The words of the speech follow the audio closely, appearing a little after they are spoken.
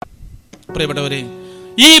പ്രിയപ്പെട്ടവരെ,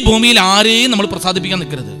 ഈ ഭൂമിയിൽ ആരെയും നമ്മൾ പ്രസാദിപ്പിക്കാൻ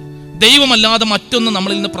നിൽക്കരുത്. ദൈവമല്ലാതെ മറ്റൊന്നും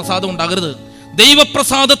നമ്മളിൽ നിന്ന് പ്രസാദം ഉണ്ടാകരുത്.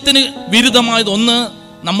 ദൈവപ്രസാദത്തിന് വിരുദ്ധമായത് ഒന്ന്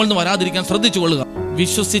നമ്മളിൽ നിന്ന് വരാതിരിക്കാൻ ശ്രദ്ധിച്ചു കൊള്ളുക.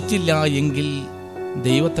 വിശ്വസിച്ചില്ല എങ്കിൽ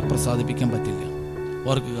ദൈവത്തെ പ്രസാദിപ്പിക്കാൻ പറ്റില്ല.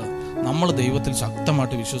 ഓർക്കുക, നമ്മൾ ദൈവത്തിൽ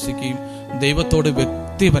ശക്തമായിട്ട് വിശ്വസിക്കുകയും ദൈവത്തോട്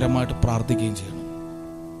വ്യക്തിപരമായിട്ട് പ്രാർത്ഥിക്കുകയും ചെയ്യണം.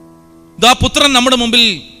 ദാ പുത്രൻ നമ്മുടെ മുമ്പിൽ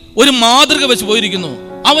ഒരു മാതൃക വെച്ച് പോയിരിക്കുന്നു.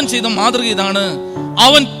 അവൻ ചെയ്ത മാതൃക ഇതാണ്.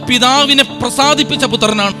 അവൻ പിതാവിനെ പ്രസാദിപ്പിച്ച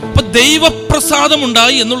പുത്രനാണ്. അപ്പൊ ദൈവപ്രസാദം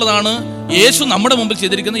ഉണ്ടായി എന്നുള്ളതാണ് യേശു നമ്മുടെ മുമ്പിൽ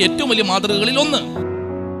ചെയ്തിരിക്കുന്ന ഏറ്റവും വലിയ മാതൃകകളിൽ ഒന്ന്.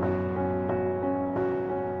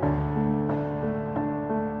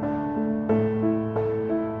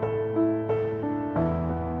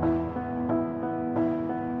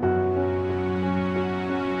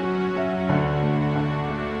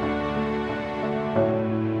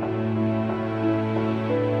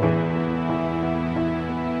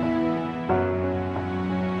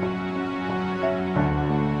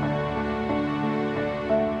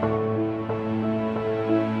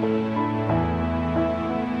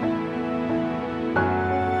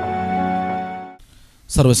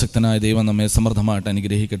 സർവശക്തനായ ദൈവം നമ്മെ സമൃദ്ധമായിട്ട്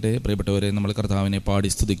അനുഗ്രഹിക്കട്ടെ. പ്രിയപ്പെട്ടവരെ, നമ്മൾ കർത്താവിനെ പാടി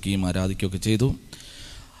സ്തുതിക്കുകയും ആരാധിക്കുകയൊക്കെ ചെയ്തു.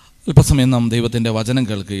 അല്പസമയം നാം ദൈവത്തിൻ്റെ വചനം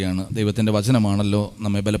കേൾക്കുകയാണ്. ദൈവത്തിൻ്റെ വചനമാണല്ലോ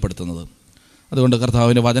നമ്മെ ബലപ്പെടുത്തുന്നത്. അതുകൊണ്ട്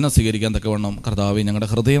കർത്താവിൻ്റെ വചനം സ്വീകരിക്കാൻ തക്കവണ്ണം കർത്താവ് ഞങ്ങളുടെ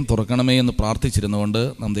ഹൃദയം തുറക്കണമേ എന്ന് പ്രാർത്ഥിച്ചിരുന്നുകൊണ്ട്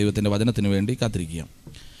നാം ദൈവത്തിൻ്റെ വചനത്തിന് വേണ്ടി കാത്തിരിക്കുക.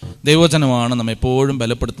 ദൈവവചനമാണ് നമ്മെ എപ്പോഴും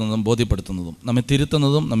ബലപ്പെടുത്തുന്നതും ബോധ്യപ്പെടുത്തുന്നതും നമ്മെ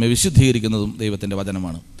തിരുത്തുന്നതും നമ്മെ വിശുദ്ധീകരിക്കുന്നതും ദൈവത്തിൻ്റെ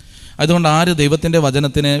വചനമാണ്. അതുകൊണ്ട് ആര് ദൈവത്തിൻ്റെ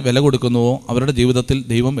വചനത്തിന് വില കൊടുക്കുന്നുവോ അവരുടെ ജീവിതത്തിൽ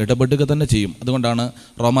ദൈവം ഇടപെടുക തന്നെ ചെയ്യും. അതുകൊണ്ടാണ്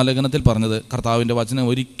റോമാലേഖനത്തിൽ പറഞ്ഞത്, കർത്താവിൻ്റെ വചനം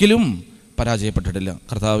ഒരിക്കലും പരാജയപ്പെട്ടിട്ടില്ല.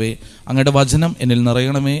 കർത്താവെ, അങ്ങയുടെ വചനം എന്നിൽ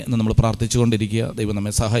നിറയണമേ എന്ന് നമ്മൾ പ്രാർത്ഥിച്ചുകൊണ്ടിരിക്കുക. ദൈവം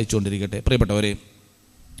നമ്മെ സഹായിച്ചുകൊണ്ടിരിക്കട്ടെ. പ്രിയപ്പെട്ടവരെ,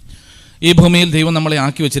 ഈ ഭൂമിയിൽ ദൈവം നമ്മളെ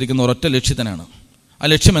ആക്കി വെച്ചിരിക്കുന്ന ഒരൊറ്റ ലക്ഷ്യത്തിനാണ്. ആ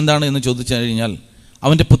ലക്ഷ്യം എന്താണ് എന്ന് ചോദിച്ചു കഴിഞ്ഞാൽ,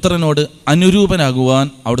 അവൻ്റെ പുത്രനോട് അനുരൂപനാകുവാൻ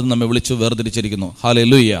അവിടുന്ന് നമ്മെ വിളിച്ചു വേർതിരിച്ചിരിക്കുന്നു.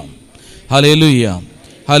 ഹല്ലേലൂയ, ഹല്ലേലൂയ,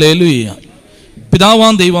 ഹല്ലേലൂയ.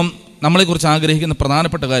 പിതാവാം ദൈവം നമ്മളെക്കുറിച്ച് ആഗ്രഹിക്കുന്ന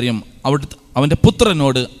പ്രധാനപ്പെട്ട കാര്യം അവൻ്റെ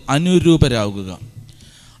പുത്രനോട് അനുരൂപരാകുക,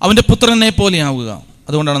 അവൻ്റെ പുത്രനെ പോലെയാവുക.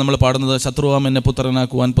 അതുകൊണ്ടാണ് നമ്മൾ പാടുന്നത്, ശത്രുവാം എന്നെ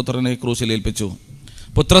പുത്രനാക്കുവാൻ പുത്രനെ ക്രൂശിൽ ഏൽപ്പിച്ചു,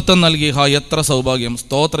 പുത്രത്വം നൽകി ഹാ എത്ര സൗഭാഗ്യം,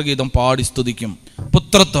 സ്തോത്രഗീതം പാടി സ്തുതിക്കും.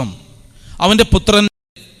 പുത്രത്വം, അവൻ്റെ പുത്രൻ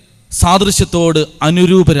സാദൃശ്യത്തോട്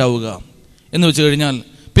അനുരൂപരാവുക എന്ന് വെച്ച് കഴിഞ്ഞാൽ,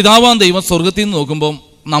 പിതാവാം ദൈവം സ്വർഗത്തിൽ നിന്ന് നോക്കുമ്പോൾ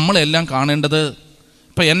നമ്മളെല്ലാം കാണേണ്ടത്,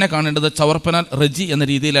 ഇപ്പം എന്നെ കാണേണ്ടത് ചവർപ്പനാൽ റെജി എന്ന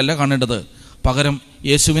രീതിയിലല്ല കാണേണ്ടത്, പകരം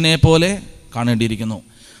യേശുവിനെ പോലെ കാണേണ്ടിയിരിക്കുന്നു.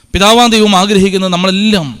 പിതാവാം ദൈവം ആഗ്രഹിക്കുന്നത്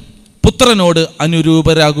നമ്മളെല്ലാം പുത്രനോട്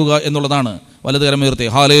അനുരൂപരാകുക എന്നുള്ളതാണ്. വലതുകരം ഉയർത്തി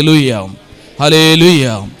ഹല്ലേലൂയ, ഹല്ലേലൂയ,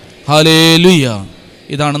 ഹല്ലേലൂയ.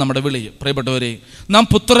 ഇതാണ് നമ്മുടെ വിളി. പ്രിയപ്പെട്ടവരെ, നാം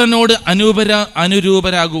പുത്രനോട്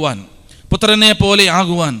അനുരൂപരാകുവാൻ, പുത്രനെ പോലെ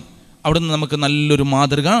ആകുവാൻ അവിടുന്ന് നമുക്ക് നല്ലൊരു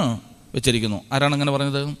മാതൃക വെച്ചിരിക്കുന്നു. ആരാണ് അങ്ങനെ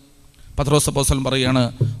പറഞ്ഞത്? പത്രോസ് അപ്പോസ്തലൻ പറയുകയാണ്.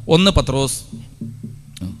 1 പത്രോസ്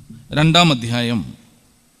 2-ാം അധ്യായം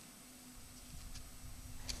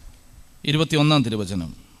 21-ാം തിരുവചനം.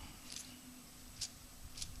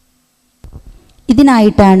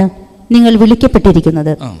 ഇതിനായിട്ടാണ് നിങ്ങൾ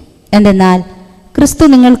വിളിക്കപ്പെട്ടിരിക്കുന്നത്. എന്തെന്നാൽ ക്രിസ്തു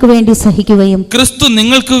നിങ്ങൾക്ക് വേണ്ടി സഹിക്കുകയും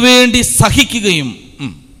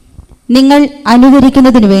നിങ്ങൾ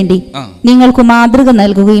അനുകരിക്കുന്നതിന് വേണ്ടി നിങ്ങൾക്ക് മാതൃക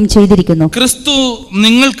നൽകുകയും ചെയ്തിരിക്കുന്നു. ക്രിസ്തു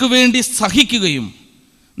നിങ്ങൾക്ക് വേണ്ടി സഹിക്കുകയും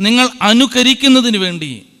നിങ്ങൾ അനുകരിക്കുന്നതിന്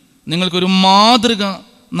വേണ്ടി നിങ്ങൾക്കൊരു മാതൃക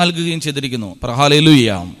നൽകുകയും ചെയ്തിരിക്കുന്നു. ഹല്ലേലൂയ,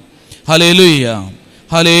 ഹല്ലേലൂയ,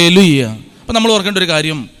 ഹല്ലേലൂയ. അപ്പം നമ്മൾ ഓർക്കേണ്ട ഒരു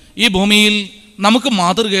കാര്യം, ഈ ഭൂമിയിൽ നമുക്ക്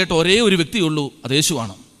മാതൃകയായിട്ട് ഒരേ ഒരു വ്യക്തിയുള്ളൂ, അത്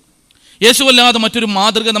യേശുവാണ്. യേശുവല്ലാതെ മറ്റൊരു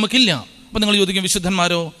മാതൃക നമുക്കില്ല. അപ്പം നിങ്ങൾ ചോദിക്കും,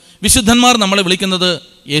 വിശുദ്ധന്മാരോ? വിശുദ്ധന്മാർ നമ്മളെ വിളിക്കുന്നത്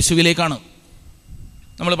യേശുവിലേക്കാണ്.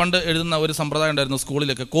 നമ്മൾ പണ്ട് എഴുതുന്ന ഒരു സമ്പ്രദായം ഉണ്ടായിരുന്നു,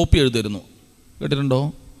 സ്കൂളിലൊക്കെ കോപ്പി എഴുതുമായിരുന്നു. കേട്ടിട്ടുണ്ടോ?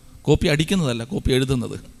 കോപ്പി അടിക്കുന്നതല്ല, കോപ്പി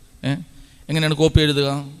എഴുതുന്നത്. എങ്ങനെയാണ് കോപ്പി എഴുതുക?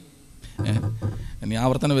 ഇനി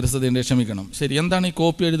ആവർത്തന വിരസതയുണ്ട്, ക്ഷമിക്കണം. ശരി, എന്താണ് ഈ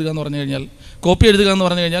കോപ്പി എഴുതുക എന്ന് പറഞ്ഞു കഴിഞ്ഞാൽ? കോപ്പി എഴുതുക എന്ന്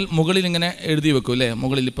പറഞ്ഞു കഴിഞ്ഞാൽ മുകളിൽ ഇങ്ങനെ എഴുതി വെക്കും അല്ലേ?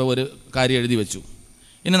 മുകളിൽ ഇപ്പോൾ ഒരു കാര്യം എഴുതി വെച്ചു.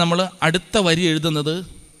 ഇനി നമ്മൾ അടുത്ത വരി എഴുതുന്നത്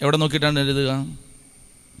എവിടെ നോക്കിയിട്ടാണ് എഴുതുക?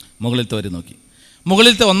 മുകളിലത്തെ വരി നോക്കി.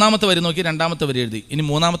 മുകളിലത്തെ 1-ാമത്തെ വരി നോക്കി 2-ാമത്തെ വരി എഴുതി. ഇനി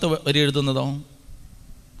 3-ാമത്തെ വരി എഴുതുന്നതോ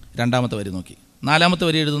 2-ാമത്തെ വരി നോക്കി. 4-ാമത്തെ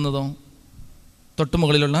വരി എഴുതുന്നതോ തൊട്ട്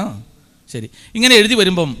മുകളിലുള്ള. ശരി, ഇങ്ങനെ എഴുതി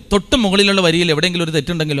വരുമ്പം തൊട്ട് മുകളിലുള്ള വരിയിൽ എവിടെയെങ്കിലും ഒരു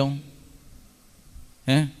തെറ്റുണ്ടെങ്കിലോ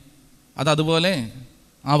അതുപോലെ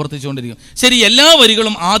ആവർത്തിച്ചുകൊണ്ടിരിക്കും. ശരി, എല്ലാ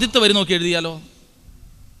വരികളും ആദ്യത്തെ വരി നോക്കി എഴുതിയാലോ?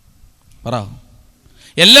 പറ.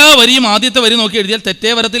 എല്ലാ വരിയും ആദ്യത്തെ വരി നോക്കി എഴുതിയാൽ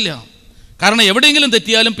തെറ്റേ വരത്തില്ല. കാരണം എവിടെയെങ്കിലും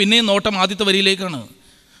തെറ്റിയാലും പിന്നെയും നോട്ടം ആദ്യത്തെ വരിയിലേക്കാണ്.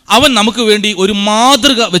 അവൻ നമുക്ക് വേണ്ടി ഒരു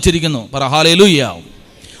മാതൃക വെച്ചിരിക്കുന്നു. പറ ഹല്ലേലൂയ.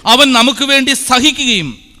 അവൻ നമുക്ക് വേണ്ടി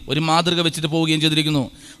സഹിക്കുകയും ഒരു മാതൃക വെച്ചിട്ട് പോവുകയും ചെയ്തിരിക്കുന്നു.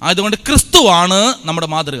 അതുകൊണ്ട് ക്രിസ്തുവാണ് നമ്മുടെ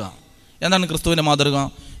മാതൃക. എന്താണ് ക്രിസ്തുവിൻ്റെ മാതൃക?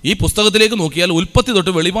 ഈ പുസ്തകത്തിലേക്ക് നോക്കിയാൽ ഉൽപ്പത്തി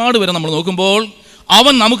തൊട്ട് വെളിപാട് വരെ നമ്മൾ നോക്കുമ്പോൾ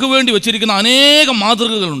അവൻ നമുക്ക് വേണ്ടി വെച്ചിരിക്കുന്ന അനേകം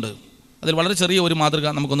മാതൃകകളുണ്ട്. അതിൽ വളരെ ചെറിയ ഒരു മാതൃക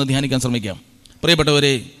നമുക്കൊന്ന് ധ്യാനിക്കാൻ ശ്രമിക്കാം.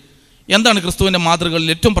 പ്രിയപ്പെട്ടവരെ, എന്താണ് ക്രിസ്തുവിൻ്റെ മാതൃകകളിൽ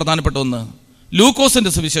ഏറ്റവും പ്രധാനപ്പെട്ട ഒന്ന്?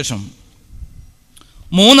 ലൂക്കോസിൻ്റെ സുവിശേഷം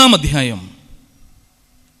 3-ാം അധ്യായം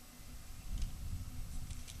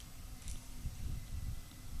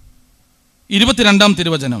 22-ാം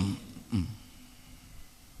തിരുവചനം.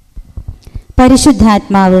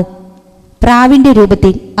 പരിശുദ്ധാത്മാവ് പ്രാവിന്റെ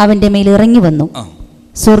രൂപത്തിൽ അവന്റെ മേൽ ഇറങ്ങി വന്നു.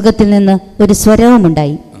 സ്വർഗത്തിൽ നിന്ന് ഒരു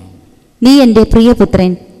സ്വരവുമുണ്ടായി, നീ എന്റെ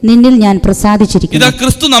പ്രിയപുത്രൻ, നിന്നിൽ ഞാൻ പ്രസാദിച്ചിരിക്കുന്നു. ഇതാ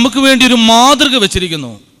ക്രിസ്തു നമുക്ക് വേണ്ടി ഒരു മാതൃക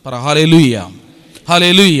വെച്ചിരിക്കുന്നു. ഹല്ലേലൂയ,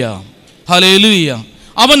 ഹല്ലേലൂയ, ഹല്ലേലൂയ.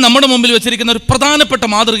 അവൻ നമ്മുടെ മുമ്പിൽ വെച്ചിരിക്കുന്ന ഒരു പ്രധാനപ്പെട്ട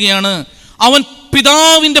മാതൃകയാണ്. അവൻ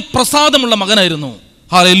പിതാവിന്റെ പ്രസാദമുള്ള മകനായിരുന്നു.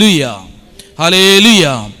 ഹല്ലേലൂയ, ഹല്ലേലൂയ,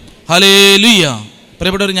 ഹല്ലേലൂയ.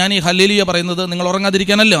 പ്രിയപ്പെട്ടവർ, ഞാൻ ഈ ഹല്ലേലൂയ പറയുന്നത് നിങ്ങൾ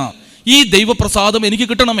ഉറങ്ങാതിരിക്കാനല്ല. ഈ ദൈവപ്രസാദം എനിക്ക്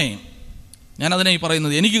കിട്ടണമേ, ഞാനതിനെ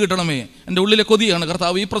പറയുന്നത്, എനിക്ക് കിട്ടണമേ. എൻ്റെ ഉള്ളിലെ കൊതിയാണ്,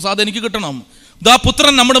 കർത്താവ് ഈ പ്രസാദം എനിക്ക് കിട്ടണം. ദാ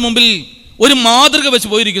പുത്രൻ നമ്മുടെ മുമ്പിൽ ഒരു മാതൃക വെച്ച്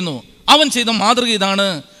പോയിരിക്കുന്നു. അവൻ ചെയ്ത മാതൃക ഇതാണ്.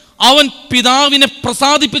 അവൻ പിതാവിനെ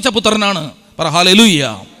പ്രസാദിപ്പിച്ച പുത്രനാണ്. ഹല്ലേലൂയ,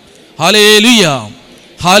 ഹല്ലേലൂയ,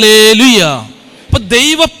 ഹല്ലേലൂയ. അപ്പൊ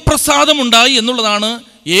ദൈവപ്രസാദം ഉണ്ടായി എന്നുള്ളതാണ്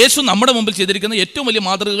യേശു നമ്മുടെ മുമ്പിൽ ചെയ്തിരിക്കുന്ന ഏറ്റവും വലിയ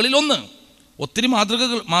മാതൃകകളിൽ ഒന്ന്. ഒത്തിരി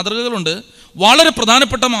മാതൃകകളുണ്ട്. വളരെ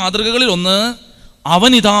പ്രധാനപ്പെട്ട മാതൃകകളിൽ ഒന്ന്,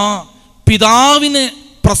 അവനിതാ പിതാവിന്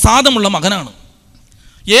പ്രസാദമുള്ള മകനാണ്.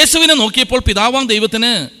 യേശുവിനെ നോക്കിയപ്പോൾ പിതാവാം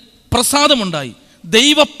ദൈവത്തിന് പ്രസാദമുണ്ടായി,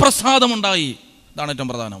 ദൈവപ്രസാദമുണ്ടായി. ഇതാണ് ഏറ്റവും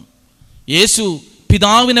പ്രധാനം. യേശു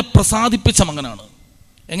പിതാവിനെ പ്രസാദിപ്പിച്ച മകനാണ്.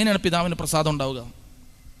 എങ്ങനെയാണ് പിതാവിന് പ്രസാദം ഉണ്ടാവുക?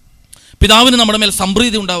 പിതാവിന് നമ്മുടെ മേൽ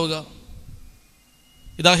സംപ്രീതി ഉണ്ടാവുക.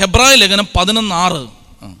 ഇതാ ഹെബ്രായ ലേഖനം 11:6,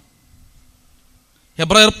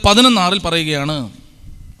 ഹെബ്രായർ 11:6 പറയുകയാണ്.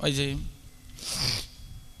 വായിച്ചേ.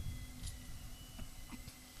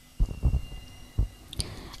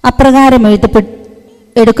 അപ്രകാരം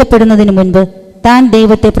എടുക്കപ്പെടുന്നതിന് മുൻപ് താൻ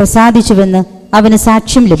ദൈവത്തെ പ്രസാദിച്ചുവെന്ന് അവന്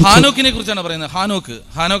സാക്ഷ്യം ലഭിച്ചു. ഹാനോക്കിനെ കുറിച്ചാണ് പറയുന്നത്.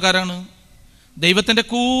 ഹാനോക്ക് ആരാണ്? ദൈവത്തിന്റെ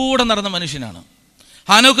കൂടെ നടന്ന മനുഷ്യനാണ്.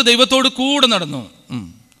 ഹാനോക്ക് ദൈവത്തോട് കൂടെ നടന്നു.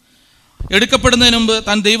 എടുക്കപ്പെടുന്നതിന് മുമ്പ്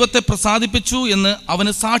താൻ ദൈവത്തെ പ്രസാദിപ്പിച്ചു എന്ന്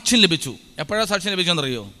അവന് സാക്ഷ്യം ലഭിച്ചു. എപ്പോഴാണ് സാക്ഷ്യം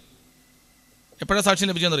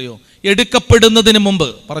ലഭിച്ചെന്നറിയോ? എടുക്കപ്പെടുന്നതിന് മുമ്പ്.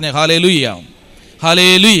 പറഞ്ഞ ഹല്ലേലൂയ,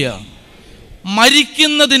 ഹല്ലേലൂയ.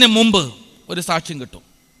 മരിക്കുന്നതിന് മുമ്പ് ഒരു സാക്ഷ്യം കിട്ടും.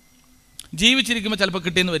 ജീവിച്ചിരിക്കുമ്പോൾ ചിലപ്പോൾ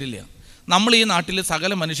കിട്ടിയെന്ന് വരില്ല. നമ്മൾ ഈ നാട്ടിൽ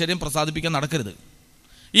സകല മനുഷ്യരെയും പ്രസാദിപ്പിക്കാൻ നടക്കരുത്.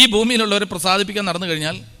 ഈ ഭൂമിയിലുള്ളവരെ പ്രസാദിപ്പിക്കാൻ നടന്നു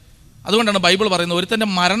കഴിഞ്ഞാൽ, അതുകൊണ്ടാണ് ബൈബിൾ പറയുന്നത്, ഒരുത്തൻ്റെ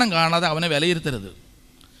മരണം കാണാതെ അവനെ വിലയിരുത്തരുത്.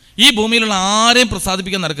 ഈ ഭൂമിയിലുള്ള ആരെയും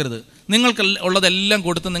പ്രസാദിപ്പിക്കാൻ നടക്കരുത്. നിങ്ങൾക്ക് ഉള്ളതെല്ലാം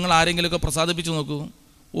കൊടുത്ത് നിങ്ങൾ ആരെങ്കിലുമൊക്കെ പ്രസാദിപ്പിച്ച് നോക്കൂ,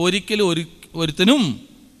 ഒരിക്കലും ഒരുത്തനും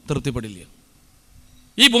തൃപ്തിപ്പെടില്ല.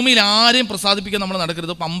 ഈ ഭൂമിയിൽ ആരെയും പ്രസാദിപ്പിക്കാൻ നമ്മൾ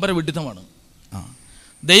നടക്കരുത്. പമ്പര വിഡിത്തമാണ്.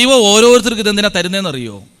 ദൈവം ഓരോരുത്തർക്കും ഇതെന്തിനാ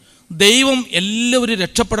തരുന്നതെന്നറിയോ? ദൈവം എല്ലാവരും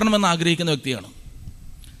രക്ഷപ്പെടണമെന്ന് ആഗ്രഹിക്കുന്ന വ്യക്തിയാണ്.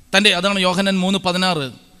 അതാണ് യോഹന്നാൻ 3:16,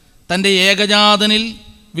 തൻ്റെ ഏകജാതനിൽ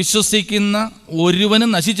വിശ്വസിക്കുന്ന ഒരുവനും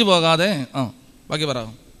നശിച്ചു പോകാതെ ബാക്കി പറ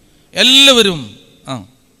എല്ലാവരും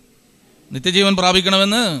നിത്യജീവൻ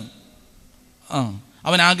പ്രാപിക്കണമെന്ന്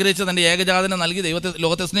അവൻ ആഗ്രഹിച്ച തൻ്റെ ഏകജാതനെ നൽകി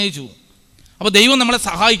ലോകത്തെ സ്നേഹിച്ചു. അപ്പോൾ ദൈവം നമ്മളെ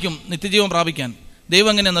സഹായിക്കും നിത്യജീവൻ പ്രാപിക്കാൻ. ദൈവം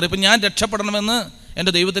എങ്ങനെയാണെന്ന് അറിയാം. ഇപ്പം ഞാൻ രക്ഷപ്പെടണമെന്ന്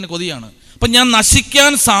എൻ്റെ ദൈവത്തിന് കൊതിയാണ്. അപ്പം ഞാൻ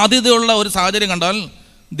നശിക്കാൻ സാധ്യതയുള്ള ഒരു സാഹചര്യം കണ്ടാൽ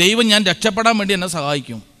ദൈവം ഞാൻ രക്ഷപ്പെടാൻ വേണ്ടി എന്നെ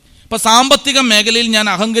സഹായിക്കും. ഇപ്പം സാമ്പത്തിക മേഖലയിൽ ഞാൻ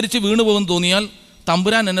അഹങ്കരിച്ച് വീണു പോകുമെന്ന് തോന്നിയാൽ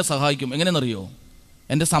തമ്പുരാൻ എന്നെ സഹായിക്കും. എങ്ങനെയെന്നറിയോ?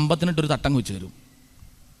 എൻ്റെ സമ്പത്തിനിട്ടൊരു തട്ടം വെച്ച് തരും.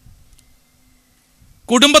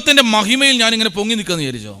 കുടുംബത്തിൻ്റെ മഹിമയിൽ ഞാനിങ്ങനെ പൊങ്ങി നിൽക്കുകയെന്ന്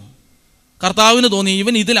വിചാരിച്ചോ? കർത്താവിന് തോന്നി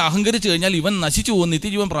ഇവൻ ഇതിൽ അഹങ്കരിച്ച് കഴിഞ്ഞാൽ ഇവൻ നശിച്ചു പോകും,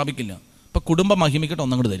 നിത്യജീവൻ പ്രാപിക്കില്ല. അപ്പം കുടുംബ മഹിമയ്ക്കിട്ട്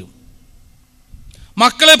ഒന്നങ്ങോട്ട് തരും.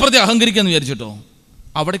 മക്കളെ പ്രതി അഹങ്കരിക്കാന്ന് വിചാരിച്ചിട്ടോ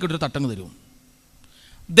അവിടേക്കിട്ടൊരു തട്ടങ്ങ് തരും.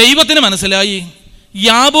 ദൈവത്തിന് മനസ്സിലായി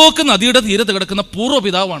യാബോക്ക് നദിയുടെ തീരത്ത് കിടക്കുന്ന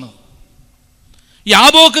പൂർവ്വപിതാവാണ്.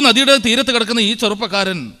 യാബോക്ക് നദിയുടെ തീരത്ത് കിടക്കുന്ന ഈ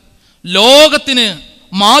ചെറുപ്പക്കാരൻ ലോകത്തിന്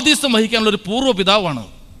മാധ്യസ്ഥം വഹിക്കാനുള്ള ഒരു പൂർവ്വപിതാവാണ്.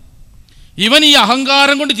 ഇവൻ ഈ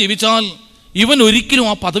അഹങ്കാരം കൊണ്ട് ജീവിച്ചാൽ ഇവൻ ഒരിക്കലും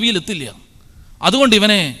ആ പദവിയിലെത്തില്ല. അതുകൊണ്ട്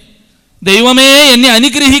ഇവനെ ദൈവമേ എന്നെ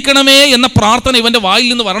അനുഗ്രഹിക്കണമേ എന്ന പ്രാർത്ഥന ഇവൻ്റെ വായിൽ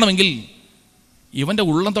നിന്ന് വരണമെങ്കിൽ ഇവൻ്റെ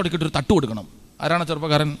ഉള്ളം തുടക്കിയിട്ടൊരു തട്ട് കൊടുക്കണം. ആരാണ്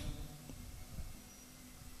ചെറുപ്പക്കാരൻ?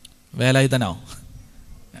 വേലായുധനോ?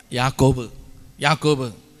 യാക്കോബ്,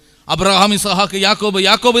 അബ്രഹാം, ഇസഹാക്ക്,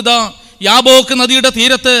 യാക്കോബ് ഇതാ യാബോക്ക് നദിയുടെ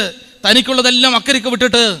തീരത്ത് തനിക്കുള്ളതെല്ലാം അക്കരയ്ക്ക്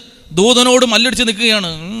വിട്ടിട്ട് ദൂതനോട് മല്ലടിച്ച്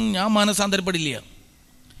നിൽക്കുകയാണ്. ഞാൻ മാനസാന്തരപ്പെടില്ല,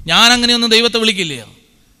 ഞാൻ അങ്ങനെയൊന്നും ദൈവത്തെ വിളിക്കില്ല.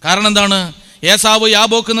 കാരണം എന്താണ്? ഏസാവ്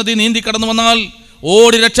യാബോക്ക് നദി നീന്തി കടന്നു വന്നാൽ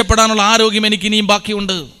ഓടി രക്ഷപ്പെടാനുള്ള ആരോഗ്യം എനിക്ക് ഇനിയും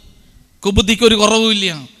ബാക്കിയുണ്ട്. കുബുദ്ധിക്കൊരു കുറവുമില്ല,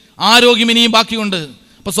 ആരോഗ്യം ഇനിയും ബാക്കിയുണ്ട്.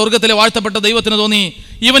 അപ്പൊ സ്വർഗത്തിലെ വാഴ്ത്തപ്പെട്ട ദൈവത്തിന് തോന്നി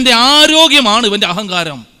ഇവന്റെ ആരോഗ്യമാണ് ഇവന്റെ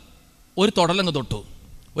അഹങ്കാരം. ഒരു തൊടലങ്ങ് തൊട്ടു.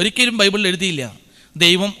 ഒരിക്കലും ബൈബിളിൽ എഴുതിയില്ല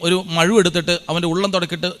ദൈവം ഒരു മഴുവെടുത്തിട്ട് അവൻ്റെ ഉള്ളം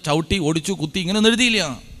തുടക്കിട്ട് ചവിട്ടി ഓടിച്ചു കുത്തി, ഇങ്ങനെയൊന്നും എഴുതിയില്ല.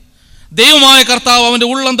 ദൈവമായ കർത്താവ് അവൻ്റെ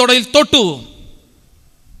ഉള്ളം തുടയിൽ തൊട്ടു.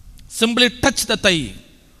 സിംപ്ലി ടച്ച് ദ തൈ.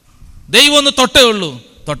 ദൈവം ഒന്ന് തൊട്ടേ ഉള്ളൂ.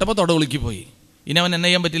 തൊട്ടപ്പോൾ തൊടകുളിക്ക് പോയി. ഇനി അവൻ എന്നെ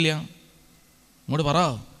ചെയ്യാൻ പറ്റില്ല? ഇങ്ങോട്ട് പറ.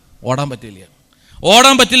 ഓടാൻ പറ്റില്ല.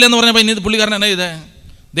 ഓടാൻ പറ്റില്ല എന്ന് പറഞ്ഞപ്പോൾ ഇനി പുള്ളിക്കാരൻ എന്നെ ചെയ്തേ?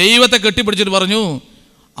 ദൈവത്തെ കെട്ടിപ്പിടിച്ചിട്ട് പറഞ്ഞു,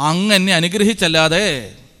 അങ്ങ് എന്നെ അനുഗ്രഹിച്ചല്ലാതെ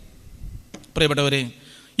പ്രിയപ്പെട്ടവരെ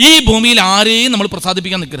ഈ ഭൂമിയിൽ ആരെയും നമ്മൾ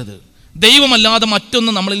പ്രസാദിപ്പിക്കാൻ നിൽക്കരുത്. ദൈവമല്ലാതെ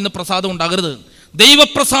മറ്റൊന്നും നമ്മളിൽ നിന്ന് പ്രസാദം ഉണ്ടാകരുത്.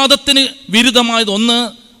 ദൈവപ്രസാദത്തിന് വിരുദ്ധമായത് ഒന്ന്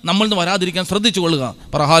നമ്മളിൽ നിന്ന് വരാതിരിക്കാൻ ശ്രദ്ധിച്ചു കൊള്ളുക.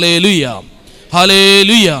 പറ ഹല്ലേലൂയ,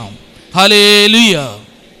 ഹല്ലേലൂയ, ഹല്ലേലൂയ.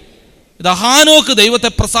 ഇത് ഹാനോക്ക് ദൈവത്തെ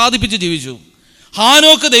പ്രസാദിപ്പിച്ച് ജീവിച്ചു.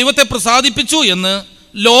 ഹാനോക്ക് ദൈവത്തെ പ്രസാദിപ്പിച്ചു എന്ന്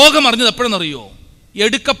ലോകം അറിഞ്ഞത് എപ്പോഴെന്നറിയോ?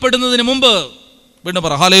 എടുക്കപ്പെടുന്നതിന് മുമ്പ്. വീണ്ടും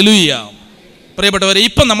പറ ഹല്ലേലൂയ. പ്രിയപ്പെട്ടവരെ,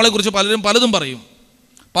 ഇപ്പം നമ്മളെക്കുറിച്ച് പലതും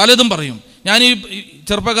പറയും. ഞാൻ ഈ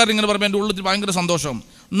ചെറുപ്പക്കാരൻ ഇങ്ങനെ പറയുമ്പോൾ എൻ്റെ ഉള്ളിൽ ഭയങ്കര സന്തോഷം.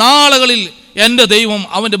 നാളുകളിൽ എൻ്റെ ദൈവം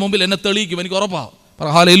അവൻ്റെ മുമ്പിൽ എന്നെ തെളിയിക്കും, എനിക്ക് ഉറപ്പാ. പറ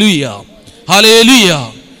ഹല്ലേലൂയ, ഹല്ലേലൂയ,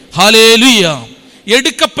 ഹല്ലേലൂയ.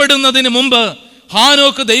 എടുക്കപ്പെടുന്നതിന് മുമ്പ്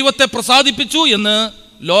ഹാനോക്ക് ദൈവത്തെ പ്രസാദിപ്പിച്ചു എന്ന്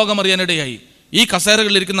ലോകമറിയാനിടയായി. ഈ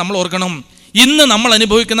കസേരകളിലിരിക്കുന്ന നമ്മൾ ഓർക്കണം, ഇന്ന് നമ്മൾ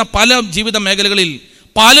അനുഭവിക്കുന്ന പല ജീവിത മേഖലകളിൽ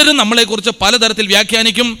പലരും നമ്മളെക്കുറിച്ച് പലതരത്തിൽ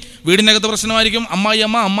വ്യാഖ്യാനിക്കും. വീടിനകത്ത് പ്രശ്നമായിരിക്കും,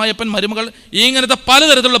 അമ്മായിയമ്മ, അമ്മായിയപ്പൻ, മരുമകൾ, ഇങ്ങനത്തെ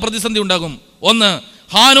പലതരത്തിലുള്ള പ്രതിസന്ധി ഉണ്ടാകും. ഒന്ന്,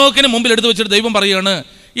 ഹാനോക്കിന് മുമ്പിൽ എടുത്തു വെച്ചിട്ട് ദൈവം പറയുകയാണ്,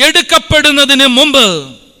 എടുക്കപ്പെടുന്നതിന് മുമ്പ്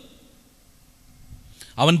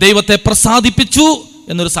അവൻ ദൈവത്തെ പ്രസാദിപ്പിച്ചു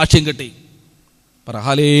എന്നൊരു സാക്ഷ്യം കിട്ടി. പറ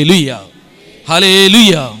ഹല്ലേലൂയ,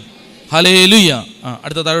 ഹല്ലേലൂയ, ഹല്ലേലൂയ.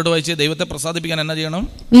 അടുത്ത താഴോട്ട് വായിച്ച്, ദൈവത്തെ പ്രസാദിപ്പിക്കാൻ എന്നാ ചെയ്യണം?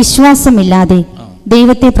 വിശ്വാസമില്ലാതെ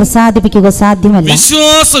ദൈവത്തെ പ്രസാദിപ്പിക്കുക സാധ്യമല്ല.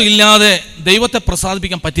 വിശ്വാസം ഇല്ലാതെ ദൈവത്തെ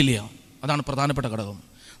പ്രസാദിപ്പിക്കാൻ പറ്റില്ല. അതാണ് പ്രധാനപ്പെട്ട ഘടകം.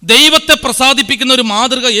 ദൈവത്തെ പ്രസാദിപ്പിക്കുന്ന ഒരു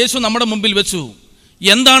മാതൃക യേശു നമ്മുടെ മുമ്പിൽ വെച്ചു.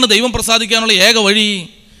 എന്താണ് ദൈവം പ്രസാദിക്കാനുള്ള ഏക വഴി?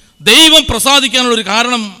 ദൈവം പ്രസാദിക്കാനുള്ള ഒരു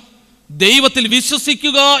കാരണം ദൈവത്തിൽ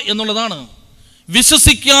വിശ്വസിക്കുക എന്നുള്ളതാണ്.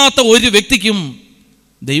 വിശ്വസിക്കാത്ത ഒരു വ്യക്തിക്കും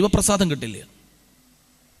ദൈവപ്രസാദം കിട്ടില്ല.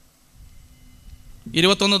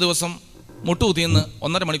 21 ദിവസം മുട്ടുകുത്തിന്ന്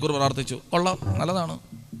 1.5 മണിക്കൂർ പ്രാർത്ഥിച്ചു, കൊള്ളാം, നല്ലതാണ്.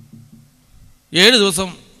 7 ദിവസം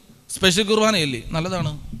സ്പെഷ്യൽ കുർബാനയില്ലേ,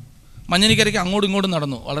 നല്ലതാണ്. മഞ്ഞനിക്കരയ്ക്ക് അങ്ങോട്ടും ഇങ്ങോട്ടും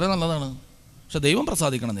നടന്നു, വളരെ നല്ലതാണ്. പക്ഷെ ദൈവം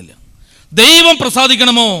പ്രസാദിക്കണമെന്നില്ല. ദൈവം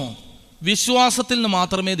പ്രസാദിക്കണമോ? വിശ്വാസത്തിൽ നിന്ന്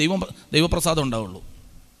മാത്രമേ ദൈവപ്രസാദം ഉണ്ടാവുള്ളൂ.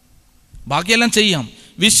 ബാക്കിയെല്ലാം ചെയ്യാം.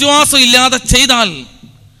 വിശ്വാസം ഇല്ലാതെ ചെയ്താൽ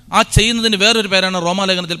ആ ചെയ്യുന്നതിന് വേറൊരു പേരാണ്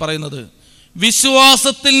റോമാലേഖനത്തിൽ പറയുന്നത്,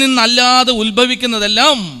 വിശ്വാസത്തിൽ നിന്നല്ലാതെ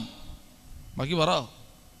ഉത്ഭവിക്കുന്നതെല്ലാം. ബാക്കി പറ,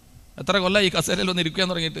 എത്ര കൊല്ലം ഈ കസേരയിൽ വന്ന് ഇരിക്കാൻ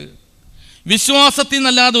തുടങ്ങിയിട്ട്? വിശ്വാസത്തിൽ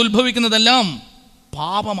നിന്നല്ലാതെ ഉത്ഭവിക്കുന്നതെല്ലാം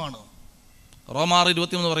പാപമാണ്. റോമാർ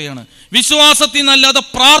 23 പറയാണ്, വിശ്വാസത്തിൽ നിന്നല്ലാതെ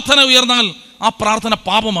പ്രാർത്ഥന ഉയർന്നാൽ ആ പ്രാർത്ഥന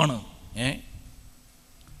പാപമാണ്.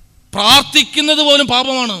 പ്രാർത്ഥിക്കുന്നത് പോലും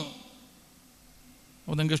പാപമാണ്.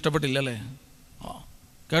 അപ്പോൾ നിങ്ങൾക്ക് ഇഷ്ടപ്പെട്ടില്ലല്ലേ?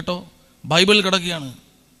 കേട്ടോ, ബൈബിൾ കിടക്കുകയാണ്.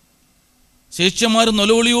 ശിഷ്യന്മാർ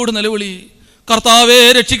നിലവിളിയോട് നിലവിളി, കർത്താവേ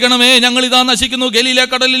രക്ഷിക്കണമേ, ഞങ്ങൾ ഇതാ നശിക്കുന്നു, ഗലീല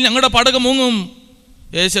കടലിൽ ഞങ്ങളുടെ പടക് മുങ്ങും.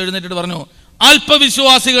 യേശു എഴുന്നേറ്റിട്ട് പറഞ്ഞു,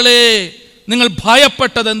 അല്പവിശ്വാസികളെ, നിങ്ങൾ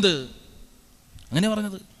ഭയപ്പെട്ടതെന്ത്? അങ്ങനെ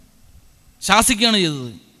പറഞ്ഞത്. ശാസിക്കുകയാണ്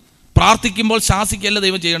ചെയ്തത്. പ്രാർത്ഥിക്കുമ്പോൾ ശാസിക്കുകയല്ല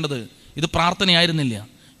ദൈവം ചെയ്യേണ്ടത്. ഇത് പ്രാർത്ഥനയായിരുന്നില്ല.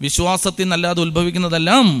 വിശ്വാസത്തിൽ നിന്നല്ലാതെ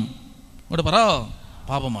ഉത്ഭവിക്കുന്നതെല്ലാം ഇവിടെ പറ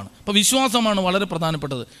പാപമാണ്. അപ്പോൾ വിശ്വാസമാണ് വളരെ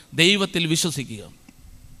പ്രധാനപ്പെട്ടത്. ദൈവത്തിൽ വിശ്വസിക്കുക.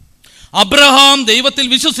 അബ്രഹാം ദൈവത്തിൽ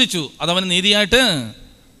വിശ്വസിച്ചു, അതവന് നീതിയായിട്ട്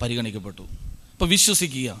പരിഗണിക്കപ്പെട്ടു. അപ്പോൾ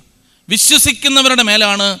വിശ്വസിക്കുക. വിശ്വസിക്കുന്നവരുടെ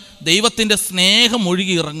മേലാണ് ദൈവത്തിൻ്റെ സ്നേഹം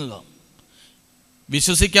ഒഴുകി ഇറങ്ങുക.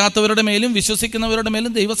 വിശ്വസിക്കാത്തവരുടെ മേലും വിശ്വസിക്കുന്നവരുടെ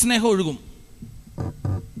മേലും ദൈവസ്നേഹം ഒഴുകും.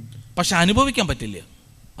 പക്ഷെ അനുഭവിക്കാൻ പറ്റില്ല.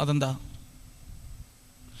 അതെന്താ?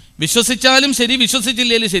 വിശ്വസിച്ചാലും ശരി,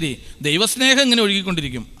 വിശ്വസിച്ചില്ലേലും ശരി, ദൈവസ്നേഹം ഇങ്ങനെ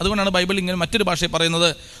ഒഴുകിക്കൊണ്ടിരിക്കും. അതുകൊണ്ടാണ് ബൈബിൾ ഇങ്ങനെ മറ്റൊരു ഭാഷയിൽ പറയുന്നത്,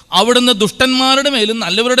 അവിടുന്ന് ദുഷ്ടന്മാരുടെ മേലും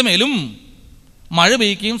നല്ലവരുടെ മേലും മഴ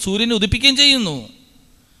പെയ്യുകയും സൂര്യനെ ഉദിപ്പിക്കുകയും ചെയ്യുന്നു.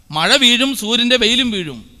 മഴ വീഴും, സൂര്യൻ്റെ വെയിലും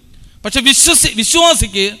വീഴും. പക്ഷെ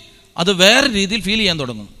വിശ്വാസിക്ക് അത് വേറെ രീതിയിൽ ഫീൽ ചെയ്യാൻ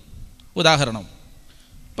തുടങ്ങും. ഉദാഹരണം,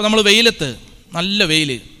 ഇപ്പോൾ നമ്മൾ വെയിലത്ത്, നല്ല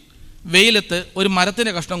വെയിലത്ത് ഒരു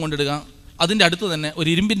മരത്തിൻ്റെ കഷ്ണം കൊണ്ടിടുക, അതിൻ്റെ അടുത്ത് തന്നെ ഒരു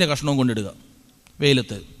ഇരുമ്പിൻ്റെ കഷ്ണവും കൊണ്ടിടുക.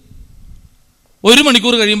 വെയിലത്ത് 1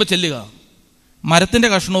 മണിക്കൂർ കഴിയുമ്പോൾ ചെല്ലുക, മരത്തിൻ്റെ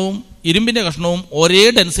കഷ്ണവും ഇരുമ്പിൻ്റെ കഷ്ണവും ഒരേ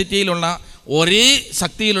ഡെൻസിറ്റിയിലുള്ള ഒരേ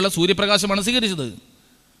ശക്തിയിലുള്ള സൂര്യപ്രകാശമാണ് സ്വീകരിച്ചത്.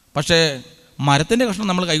 പക്ഷേ മരത്തിൻ്റെ കഷ്ണം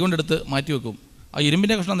നമ്മൾ കൈകൊണ്ടെടുത്ത് മാറ്റി വെക്കും. ആ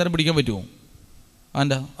ഇരുമ്പിൻ്റെ കഷ്ണം നേരം പിടിക്കാൻ പറ്റുമോ?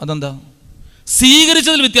 അതെന്താ?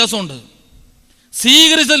 സ്വീകരിച്ചതിൽ വ്യത്യാസമുണ്ട്.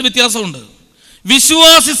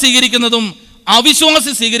 വിശ്വാസി സ്വീകരിക്കുന്നതും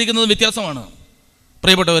അവിശ്വാസി സ്വീകരിക്കുന്നതും വ്യത്യാസമാണ്.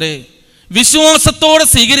 പ്രിയപ്പെട്ടവരെ, വിശ്വാസത്തോടെ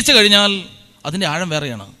സ്വീകരിച്ചു കഴിഞ്ഞാൽ അതിൻ്റെ ആഴം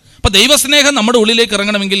വേറെയാണ്. അപ്പം ദൈവസ്നേഹം നമ്മുടെ ഉള്ളിലേക്ക്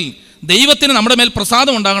ഇറങ്ങണമെങ്കിൽ, ദൈവത്തിന് നമ്മുടെ മേൽ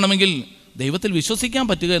പ്രസാദം ഉണ്ടാകണമെങ്കിൽ ദൈവത്തിൽ വിശ്വസിക്കാൻ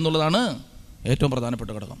പറ്റുക എന്നുള്ളതാണ് ഏറ്റവും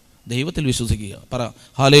പ്രധാനപ്പെട്ട ഘടകം. ദൈവത്തിൽ വിശ്വസിക്കുക. പറ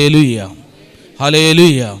ഹല്ലേലൂയ,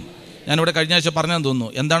 ഹല്ലേലൂയ. ഞാനിവിടെ കഴിഞ്ഞ ആഴ്ച പറഞ്ഞതെന്ന് തോന്നുന്നു.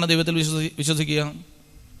 എന്താണ് ദൈവത്തിൽ വിശ്വസിക്കുക?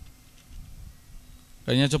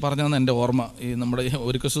 കഴിഞ്ഞ ആഴ്ച പറഞ്ഞതെന്ന് എൻ്റെ ഓർമ്മ. ഈ നമ്മുടെ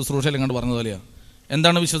ഒരു ശുശ്രൂഷയിൽ എങ്ങോട്ട് പറഞ്ഞ പോലെയാണ്.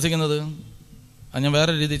 എന്താണ് വിശ്വസിക്കുന്നത്? അത് ഞാൻ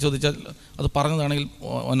വേറെ രീതിയിൽ ചോദിച്ചാൽ അത് പറഞ്ഞതാണെങ്കിൽ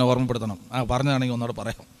എന്നെ ഓർമ്മപ്പെടുത്തണം. പറഞ്ഞതാണെങ്കിൽ ഒന്നോട്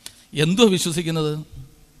പറയാം. എന്തുവാ വിശ്വസിക്കുന്നത്?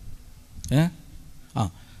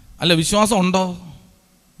 അല്ല, വിശ്വാസം ഉണ്ടോ?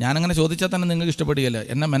 ഞാനങ്ങനെ ചോദിച്ചാൽ തന്നെ നിങ്ങൾക്ക് ഇഷ്ടപ്പെടുകയില്ല.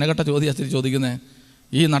 എന്നെ മെനക്കെട്ട ചോദിക്കുന്നത്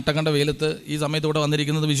ഈ നട്ടക്കണ്ട വെയിലത്ത് ഈ സമയത്ത് ഇവിടെ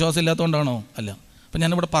വന്നിരിക്കുന്നത് വിശ്വാസം ഇല്ലാത്തതുകൊണ്ടാണോ? അല്ല. അപ്പം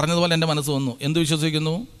ഞാനിവിടെ പറഞ്ഞതുപോലെ എൻ്റെ മനസ്സ് വന്നു. എന്ത്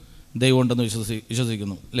വിശ്വസിക്കുന്നു? ദൈവം ഉണ്ടെന്ന്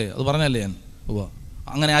വിശ്വസിക്കുന്നു അല്ലേ? അത് പറഞ്ഞല്ലേ ഞാൻ.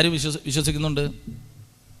 അങ്ങനെ ആരും വിശ്വസിക്കുന്നുണ്ട്?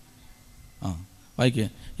 വായിക്കേ,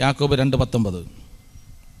 യാക്കോബ് 2:19.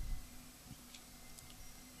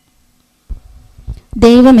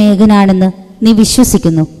 ദൈവമേകനാണെന്ന് നീ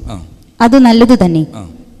വിശ്വസിക്കുന്നു, അത് നല്ലതു തന്നെ.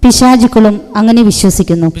 പിശാചുക്കളും അങ്ങനെ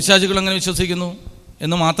വിശ്വസിക്കുന്നു.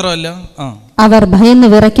 എന്ന് മാത്രമല്ല അവർ ഭയന്ന്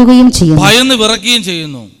വിറയ്ക്കുകയും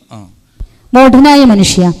ചെയ്യുന്നു. മൂഢനായ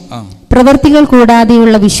മനുഷ്യ, പ്രവൃത്തികൾ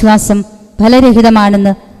കൂടാതെയുള്ള വിശ്വാസം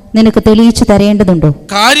ഫലരഹിതമാണെന്ന് നിനക്ക് തെളിയിച്ചു തരേണ്ടതുണ്ടോ?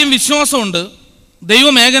 കാര്യം വിശ്വാസമുണ്ട്,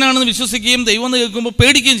 ദൈവം ഏകനാണെന്ന് വിശ്വസിക്കുകയും ദൈവം എന്ന് കേൾക്കുമ്പോൾ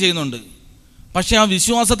പേടിക്കുകയും ചെയ്യുന്നുണ്ട്. പക്ഷെ ആ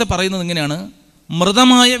വിശ്വാസത്തെ പറയുന്നത് ഇങ്ങനെയാണ്,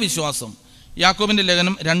 മൃതമായ വിശ്വാസം. യാക്കോബിന്റെ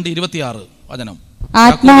ലേഖനം 2:26 വചനം.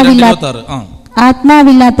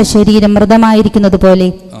 ആത്മാവില്ലാത്ത ശരീരം മൃതമായിരിക്കുന്നത് പോലെ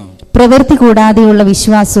പ്രവൃത്തി കൂടാതെയുള്ള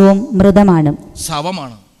വിശ്വാസവും മൃതമാണ്,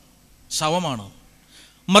 ശവമാണ്.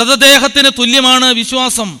 മൃതദേഹത്തിന് തുല്യമാണ്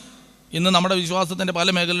വിശ്വാസം. ഇന്ന് നമ്മുടെ വിശ്വാസത്തിന്റെ പല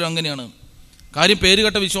മേഖലയിലും അങ്ങനെയാണ്. കാര്യം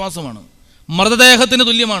പേരുകെട്ട വിശ്വാസമാണ്, മൃതദേഹത്തിന്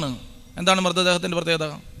തുല്യമാണ്. എന്താണ് മൃതദേഹത്തിന്റെ പ്രത്യേകത?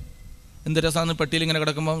 എന്ത് രസമാണ്, പെട്ടിയിൽ ഇങ്ങനെ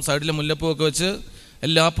കിടക്കുമ്പോൾ സൈഡിൽ മുല്ലപ്പൂ ഒക്കെ വെച്ച്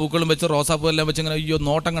എല്ലാ പൂക്കളും വെച്ച് റോസാപ്പൂ എല്ലാം വെച്ച് ഇങ്ങനെ അയ്യോ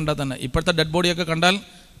നോട്ടം കണ്ടാൽ തന്നെ. ഇപ്പോഴത്തെ ഡെഡ് ബോഡിയൊക്കെ കണ്ടാൽ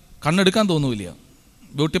കണ്ണെടുക്കാൻ തോന്നൂല്ല.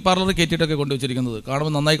 ബ്യൂട്ടി പാർലറിൽ കയറ്റിയിട്ടൊക്കെ കൊണ്ടുവച്ചിരിക്കുന്നത്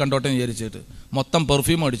കാണുമ്പോൾ നന്നായി കണ്ടോട്ടെ എന്ന് വിചാരിച്ചിട്ട് മൊത്തം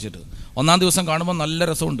പെർഫ്യൂം അടിച്ചിട്ട് ഒന്നാം ദിവസം കാണുമ്പോൾ നല്ല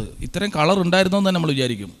രസമുണ്ട്. ഇത്രയും കളർ ഉണ്ടായിരുന്നോ എന്ന് തന്നെ നമ്മൾ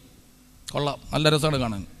വിചാരിക്കും. കൊള്ളാം, നല്ല രസമാണ്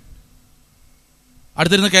കാണാൻ.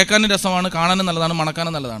 അടുത്തിരുന്ന് കേൾക്കാനും രസമാണ്, കാണാനും നല്ലതാണ്,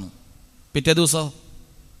 മണക്കാനും നല്ലതാണ്. പിറ്റേ ദിവസം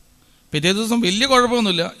വലിയ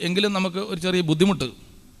കുഴപ്പമൊന്നുമില്ല, എങ്കിലും നമുക്ക് ഒരു ചെറിയ ബുദ്ധിമുട്ട്.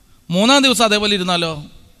 മൂന്നാം ദിവസം അതേപോലെ ഇരുന്നാലോ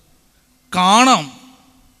കാണാം,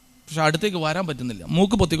 പക്ഷെ അടുത്തേക്ക് വരാൻ പറ്റുന്നില്ല,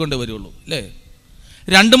 മൂക്ക് പൊത്തിക്കൊണ്ടേ വരുള്ളൂ അല്ലേ.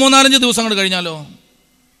 2-3-4 ദിവസങ്ങൾ കഴിഞ്ഞാലോ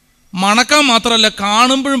മണക്കാൻ മാത്രമല്ല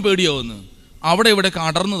കാണുമ്പോഴും പേടിയാവുന്നു. അവിടെ ഇവിടെയൊക്കെ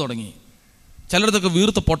അടർന്നു തുടങ്ങി, ചിലയിടത്തൊക്കെ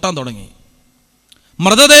വീർത്ത് പൊട്ടാൻ തുടങ്ങി.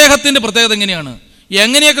 മൃതദേഹത്തിൻ്റെ പ്രത്യേകത എങ്ങനെയാണ്?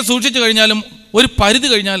 എങ്ങനെയൊക്കെ സൂക്ഷിച്ചു കഴിഞ്ഞാലും ഒരു പരിധി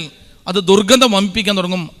കഴിഞ്ഞാൽ അത് ദുർഗന്ധം വമിപ്പിക്കാൻ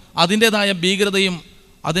തുടങ്ങും. അതിൻ്റെതായ ഭീകരതയും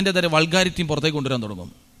അതിൻ്റെതായ വൾഗാരിറ്റിയും പുറത്തേക്ക് കൊണ്ടുവരാൻ തുടങ്ങും.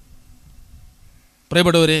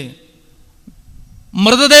 പ്രിയപ്പെട്ടവരെ,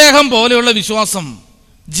 മൃതദേഹം പോലെയുള്ള വിശ്വാസം,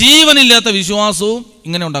 ജീവനില്ലാത്ത വിശ്വാസവും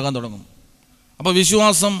ഇങ്ങനെ ഉണ്ടാകാൻ തുടങ്ങും. അപ്പോൾ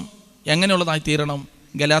വിശ്വാസം എങ്ങനെയുള്ളതായി തീരണം?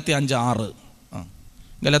 ഗലാത്യർ 5:6.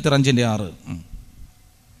 ഗലാത്യർ 5:6.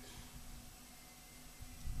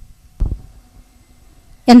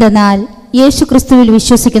 എന്തെന്നാൽ യേശു ക്രിസ്തുവിൽ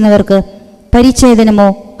വിശ്വസിക്കുന്നവർക്ക് പരിച്ഛേദനമോ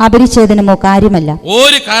അപരിച്ഛേദനമോ കാര്യമല്ല,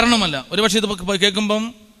 ഒരു കാരണമല്ല. ഒരുപക്ഷെ ഇത് കേൾക്കുമ്പം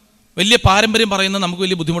വലിയ പാരമ്പര്യം പറയുന്നത് നമുക്ക്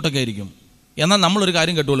വലിയ ബുദ്ധിമുട്ടൊക്കെ ആയിരിക്കും. എന്നാൽ നമ്മളൊരു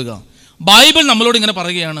കാര്യം കേട്ടുകൊള്ളുക, ബൈബിൾ നമ്മളോട് ഇങ്ങനെ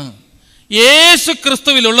പറയുകയാണ്, യേശു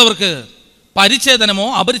ക്രിസ്തുവിലുള്ളവർക്ക് പരിച്ഛേദനമോ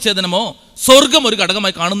അപരിച്ഛേദനമോ സ്വർഗം ഒരു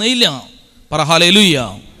ഘടകമായി കാണുന്നേയില്ല. പറ ഹല്ലേലൂയ,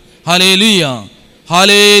 ഹല്ലേലൂയ,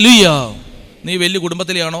 ഹല്ലേലൂയ. നീ വലിയ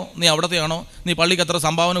കുടുംബത്തിലെയാണോ, നീ അവിടത്തെയാണോ, നീ പള്ളിക്ക് എത്ര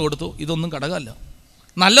സംഭാവന കൊടുത്തു, ഇതൊന്നും ഘടകമല്ല.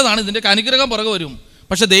 നല്ലതാണ്, ഇതിൻ്റെ അനുഗ്രഹം പുറകെ വരും.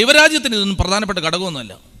 പക്ഷെ ദൈവരാജ്യത്തിന് ഇതൊന്നും പ്രധാനപ്പെട്ട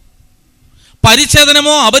ഘടകമൊന്നുമല്ല.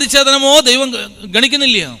 പരിച്ഛേദനമോ അപരിച്ഛേദനമോ ദൈവം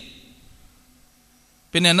ഗണിക്കുന്നില്ല.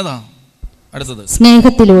 പിന്നെ എന്നതാ അടുത്തത്?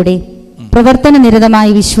 സ്നേഹത്തിലൂടെ പ്രവർത്തന നിരതമായ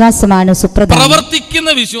വിശ്വാസമാണ് സുപ്രധാനം. പ്രവർത്തിക്കുന്ന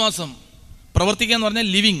വിശ്വാസം. പ്രവർത്തിക്കുക എന്ന് പറഞ്ഞാൽ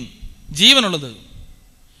ലിവിങ്, ജീവനുള്ളത്.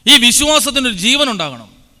 ഈ വിശ്വാസത്തിനൊരു ജീവൻ ഉണ്ടാകണം.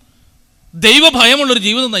 ദൈവഭയമുള്ളൊരു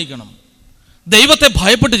ജീവിതം നയിക്കണം. ദൈവത്തെ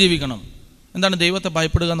ഭയപ്പെട്ട് ജീവിക്കണം. എന്താണ് ദൈവത്തെ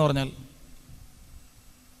ഭയപ്പെടുക എന്ന് പറഞ്ഞാൽ?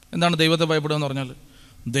 എന്താണ് ദൈവത്തെ ഭയപ്പെടുക എന്ന് പറഞ്ഞാൽ?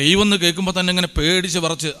 ദൈവം എന്ന് കേൾക്കുമ്പോൾ തന്നെ ഇങ്ങനെ പേടിച്ച്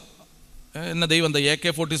വിറച്ച്, എന്നെ ദൈവം എന്താ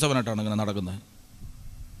AK-47 ആയിട്ടാണ് ഇങ്ങനെ നടക്കുന്നത്?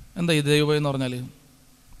 എന്താ ഈ ദൈവഭയം എന്ന് പറഞ്ഞാൽ?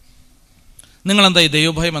 നിങ്ങളെന്താ ഈ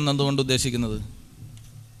ദൈവഭയം എന്നതുകൊണ്ട് ഉദ്ദേശിക്കുന്നത്?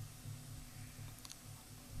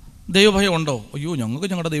 ദൈവഭയം ഉണ്ടോ? അയ്യോ,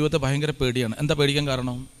 ഞങ്ങളുടെ ദൈവത്തെ ഭയങ്കര പേടിയാണ്. എന്താ പേടിക്കാൻ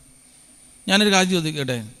കാരണം? ഞാനൊരു കാര്യം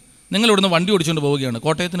ചോദിക്കട്ടെ. നിങ്ങൾ ഇവിടുന്ന് വണ്ടി ഓടിച്ചുകൊണ്ട് പോവുകയാണ്,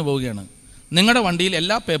 കോട്ടയത്തിന് പോവുകയാണ്. നിങ്ങളുടെ വണ്ടിയിൽ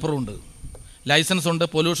എല്ലാ പേപ്പറും ഉണ്ട്, ലൈസൻസ് ഉണ്ട്,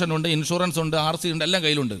 പൊല്യൂഷൻ ഉണ്ട്, ഇൻഷുറൻസ് ഉണ്ട്, RC ഉണ്ട്, എല്ലാം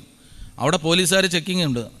കയ്യിലുണ്ട്. അവിടെ പോലീസുകാർ ചെക്കിങ്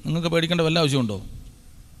ഉണ്ട്. നിങ്ങൾക്ക് പേടിക്കേണ്ട വല്ല ആവശ്യമുണ്ടോ?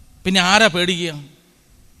 പിന്നെ ആരാ പേടിക്കുക?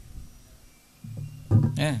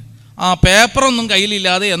 ആ പേപ്പറൊന്നും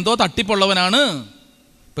കയ്യിലില്ലാതെ എന്തോ തട്ടിപ്പുള്ളവനാണ്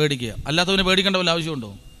പേടിക്കുക. അല്ലാത്തവന് പേടിക്കേണ്ട വല്ല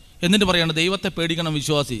ആവശ്യമുണ്ടോ? എന്നിട്ട് പറയാണ് ദൈവത്തെ പേടിക്കണം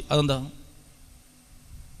വിശ്വാസി. അതെന്താ?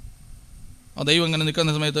 ആ ദൈവം ഇങ്ങനെ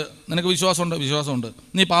നിൽക്കുന്ന സമയത്ത് നിനക്ക് വിശ്വാസമുണ്ടോ? വിശ്വാസമുണ്ട്.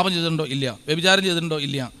 നീ പാപം ചെയ്തിട്ടുണ്ടോ? ഇല്ല. വ്യഭിചാരം ചെയ്തിട്ടുണ്ടോ?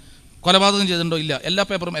 ഇല്ല. കൊലപാതകം ചെയ്തിട്ടുണ്ടോ? ഇല്ല. എല്ലാ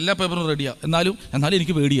പേപ്പറും റെഡിയാ. എന്നാലും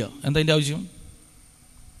എനിക്ക് പേടിയാ. എന്താ അതിൻ്റെ ആവശ്യം?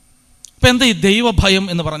 ഇപ്പം എന്താ ഈ ദൈവഭയം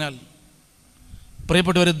എന്ന് പറഞ്ഞാൽ?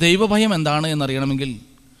 പ്രിയപ്പെട്ടവർ, ദൈവഭയം എന്താണ് എന്നറിയണമെങ്കിൽ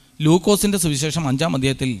ലൂക്കോസിൻ്റെ സുവിശേഷം 5-ാം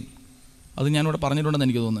അധ്യായത്തിൽ, അത് ഞാനിവിടെ പറഞ്ഞിട്ടുണ്ടെന്ന്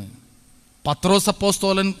എനിക്ക് തോന്നുന്നത്, പത്രോസ്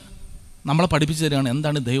അപ്പോസ്തലൻ നമ്മളെ പഠിപ്പിച്ചു തരികയാണ്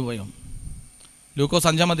എന്താണ് ദൈവഭയം. ലൂക്കോസ്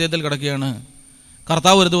 5-ാം അധ്യായത്തിൽ കിടക്കുകയാണ്.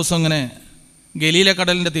 കർത്താവ് ഒരു ദിവസം ഇങ്ങനെ ഗലീല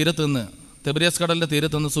കടലിൻ്റെ തീരത്ത് നിന്ന്, തിബരിയസ് കടലിൻ്റെ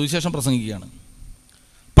തീരത്ത് നിന്ന് സുവിശേഷം പ്രസംഗിക്കുകയാണ്.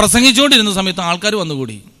 പ്രസംഗിച്ചുകൊണ്ടിരുന്ന സമയത്ത് ആൾക്കാർ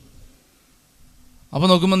വന്നുകൂടി. അപ്പോൾ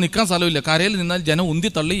നോക്കുമ്പോൾ നിൽക്കാൻ സ്ഥലമില്ല. കരയിൽ നിന്നാൽ ജനം ഉന്തി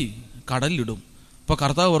തള്ളി കടലിലിടും. അപ്പോൾ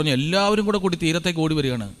കർത്താവ് പറഞ്ഞു എല്ലാവരും കൂടി തീരത്തേക്ക് ഓടി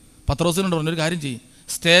വരികയാണ്. പത്രോസിനോട് പറഞ്ഞൊരു കാര്യം ചെയ്യും,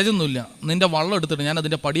 സ്റ്റേജൊന്നുമില്ല, നിൻ്റെ വള്ളം എടുത്തിട്ട് ഞാൻ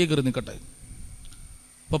അതിൻ്റെ പടിയെ കയറി നിൽക്കട്ടെ.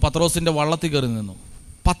 അപ്പോൾ പത്രോസിൻ്റെ വള്ളത്തിൽ കയറി നിന്നു.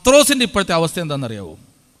 പത്രോസിൻ്റെ ഇപ്പോഴത്തെ അവസ്ഥ എന്താണെന്നറിയാവോ?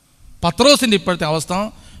 പത്രോസിൻ്റെ ഇപ്പോഴത്തെ അവസ്ഥ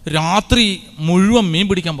രാത്രി മുഴുവൻ മീൻ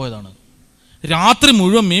പിടിക്കാൻ പോയതാണ്. രാത്രി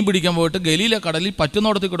മുഴുവൻ മീൻ പിടിക്കാൻ പോയിട്ട് ഗലീല കടലിൽ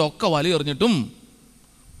പറ്റുന്നോടത്തിൽ കൂടെ ഒക്കെ വല എറിഞ്ഞിട്ടും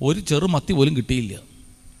ഒരു ചെറു മത്തി പോലും കിട്ടിയില്ല.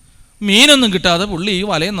 മീനൊന്നും കിട്ടാതെ പുള്ളി ഈ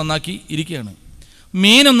വലയം നന്നാക്കി ഇരിക്കുകയാണ്.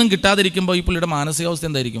 മീനൊന്നും കിട്ടാതിരിക്കുമ്പോൾ ഈ പുള്ളിയുടെ മാനസികാവസ്ഥ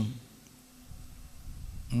എന്തായിരിക്കും?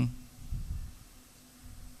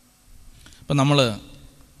 ഇപ്പം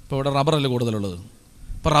ഇപ്പോൾ ഇവിടെ റബ്ബറല്ലേ കൂടുതലുള്ളത്.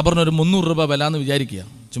 ഇപ്പോൾ റബ്ബറിനൊരു 300 രൂപ വില എന്ന് വിചാരിക്കുക.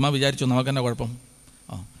 ചുമ്മാ വിചാരിച്ചു നമുക്ക് തന്നെ കുഴപ്പം.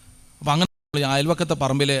 അപ്പോൾ അങ്ങനെ അയൽവക്കത്തെ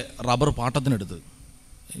പറമ്പിലെ റബ്ബർ പാട്ടത്തിനെടുത്ത്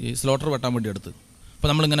ഈ സ്ലോട്ടർ വെട്ടാൻ വേണ്ടി എടുത്ത്. അപ്പോൾ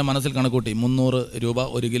നമ്മളിങ്ങനെ മനസ്സിൽ കണക്കൂട്ടി 300 രൂപ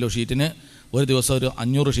 1 കിലോ ഷീറ്റിന്, ഒരു ദിവസം ഒരു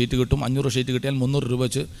 500 ഷീറ്റ് കിട്ടും. 500 ഷീറ്റ് കിട്ടിയാൽ 300 രൂപ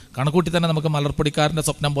വെച്ച് കണക്കൂട്ടി തന്നെ നമുക്ക് മലർപ്പൊടിക്കാരൻ്റെ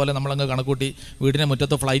സ്വപ്നം പോലെ നമ്മളങ്ങ് കണക്കൂട്ടി വീടിൻ്റെ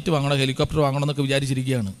മുറ്റത്ത് ഫ്ലൈറ്റ് വാങ്ങണം, ഹെലികോപ്റ്റർ വാങ്ങണം എന്നൊക്കെ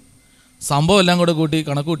വിചാരിച്ചിരിക്കുകയാണ്. സംഭവം എല്ലാം കൂടെ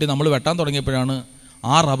കണക്കൂട്ടി നമ്മൾ വെട്ടാൻ തുടങ്ങിയപ്പോഴാണ്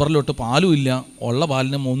ആ റബ്ബറിലോട്ട് പാലും ഇല്ല. ഉള്ള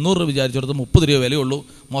പാലിന് 300 രൂപ വിചാരിച്ചെടുത്ത് 30 രൂപ വിലയുള്ളൂ.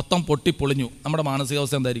 മൊത്തം പൊട്ടിപ്പൊളിഞ്ഞു. നമ്മുടെ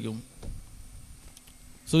മാനസികാവസ്ഥ എന്തായിരിക്കും?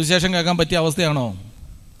 സുവിശേഷം കേൾക്കാൻ പറ്റിയ അവസ്ഥയാണോ?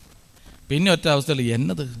 പിന്നെ ഒറ്റ അവസ്ഥയില്ല,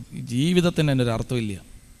 എന്നത് ജീവിതത്തിന് തന്നെ ഒരു അർത്ഥമില്ല.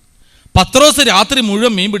 പത്രോസ് രാത്രി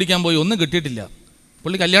മുഴുവൻ മീൻ പിടിക്കാൻ പോയി, ഒന്നും കിട്ടിയിട്ടില്ല.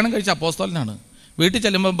 പുള്ളി കല്യാണം കഴിച്ച അപ്പോസ്തലനാണ്. വീട്ടിൽ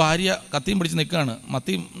ചെല്ലുമ്പോൾ ഭാര്യ കത്തിയും പിടിച്ച് നിൽക്കുകയാണ്.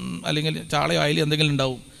 മത്തിയും അല്ലെങ്കിൽ ചാളയോ അയലും എന്തെങ്കിലും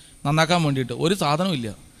ഉണ്ടാവും നന്നാക്കാൻ വേണ്ടിയിട്ട്. ഒരു സാധനവും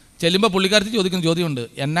ഇല്ല. ചെല്ലുമ്പോൾ പുള്ളിക്കാരത്തി ചോദിക്കുന്ന ചോദ്യമുണ്ട്,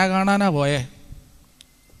 എന്നാ കാണാനാ പോയേ?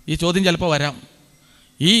 ഈ ചോദ്യം ചിലപ്പോൾ വരാം.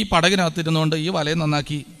 ഈ പടകിനകത്തിരുന്നുകൊണ്ട് ഈ വലയം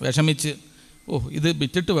നന്നാക്കി വിഷമിച്ച്, ഇത്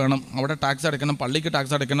വിറ്റിട്ട് വേണം അവിടെ ടാക്സ് അടയ്ക്കണം, പള്ളിക്ക്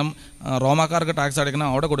ടാക്സ് അടയ്ക്കണം, റോമാക്കാർക്ക് ടാക്സ് അടയ്ക്കണം,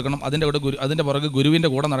 അവിടെ കൊടുക്കണം, അതിൻ്റെ പുറകെ ഗുരുവിൻ്റെ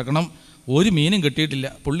കൂടെ നടക്കണം. ഒരു മീനും കിട്ടിയിട്ടില്ല.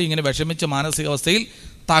 പുള്ളി ഇങ്ങനെ വിഷമിച്ച മാനസികാവസ്ഥയിൽ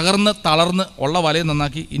തളർന്ന് ഉള്ള വലയം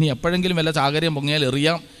നന്നാക്കി ഇനി എപ്പോഴെങ്കിലും വല്ല ചാകര്യം പൊങ്ങിയാൽ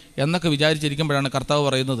എറിയാം എന്നൊക്കെ വിചാരിച്ചിരിക്കുമ്പോഴാണ് കർത്താവ്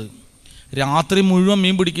പറയുന്നത്, രാത്രി മുഴുവൻ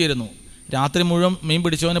മീൻ പിടിക്കുകയായിരുന്നു. രാത്രി മുഴുവൻ മീൻ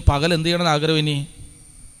പിടിച്ചവന് പകൽ എന്ത് ചെയ്യണമെന്ന് ആഗ്രഹം? ഇനി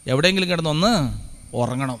എവിടെയെങ്കിലും കിടന്ന്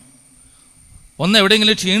ഉറങ്ങണം.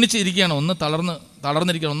 എവിടെയെങ്കിലും ക്ഷീണിച്ചിരിക്കുകയാണ്,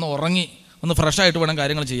 തളർന്നിരിക്കണം, ഉറങ്ങി ഫ്രഷായിട്ട് വേണം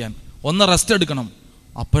കാര്യങ്ങൾ ചെയ്യാൻ, റെസ്റ്റ് എടുക്കണം.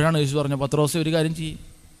 അപ്പോഴാണ് യേശു പറഞ്ഞ, പത്രോസെ ഒരു കാര്യം ചെയ്യ്,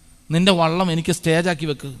 നിൻ്റെ വള്ളം എനിക്ക് സ്റ്റേജാക്കി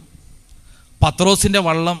വെക്ക്. പത്രോസിൻ്റെ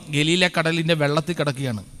വള്ളം ഗലീല കടലിൻ്റെ വെള്ളത്തിൽ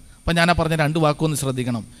കിടക്കുകയാണ്. അപ്പം ഞാനാ പറഞ്ഞ 2 വാക്കൊന്ന്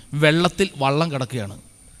ശ്രദ്ധിക്കണം. വെള്ളത്തിൽ വള്ളം കിടക്കുകയാണ്.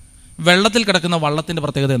 വെള്ളത്തിൽ കിടക്കുന്ന വള്ളത്തിൻ്റെ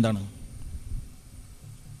പ്രത്യേകത എന്താണ്?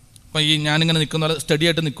 അപ്പം ഈ ഞാനിങ്ങനെ നിൽക്കുന്ന പോലെ സ്റ്റഡി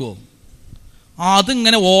ആയിട്ട് നിൽക്കുമോ?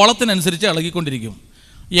 അതിങ്ങനെ ഓളത്തിനനുസരിച്ച് ഇളകിക്കൊണ്ടിരിക്കും.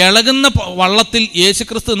 ഇളകുന്ന വള്ളത്തിൽ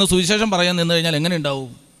യേശുക്രിസ്തു എന്ന് സുവിശേഷം പറയാൻ നിന്ന് കഴിഞ്ഞാൽ എങ്ങനെ ഉണ്ടാവും?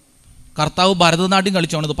 കർത്താവ് ഭരതനാട്യം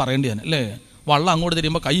കളിച്ചാണ് ഇത് പറയേണ്ടത് അല്ലേ? വള്ളം അങ്ങോട്ട്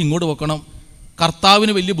തിരിയുമ്പോൾ കൈ ഇങ്ങോട്ട് വെക്കണം.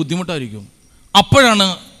 കർത്താവിന് വലിയ ബുദ്ധിമുട്ടായിരിക്കും. അപ്പോഴാണ്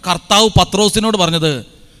കർത്താവ് പത്രോസിനോട് പറഞ്ഞത്,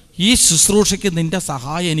 ഈ ശുശ്രൂഷയ്ക്ക് നിൻ്റെ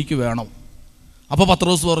സഹായം എനിക്ക് വേണം. അപ്പോൾ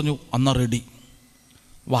പത്രോസ് പറഞ്ഞു, എന്നാ റെഡി.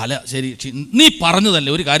 വല ശരി, നീ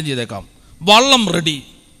പറഞ്ഞതല്ലേ, ഒരു കാര്യം ചെയ്തേക്കാം, വള്ളം റെഡി.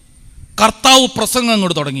 കർത്താവ് പ്രസംഗം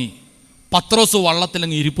അങ്ങോട്ട് തുടങ്ങി. പത്രോസ്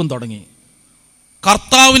വള്ളത്തിലങ്ങ് ഇരിപ്പും തുടങ്ങി.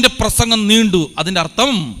 കർത്താവിൻ്റെ പ്രസംഗം നീണ്ടു. അതിൻ്റെ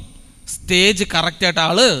അർത്ഥം സ്റ്റേജ് കറക്റ്റായിട്ട്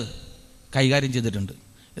ആള് കൈകാര്യം ചെയ്തിട്ടുണ്ട്.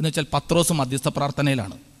 എന്ന് വെച്ചാൽ പത്രോസ് മധ്യസ്ഥ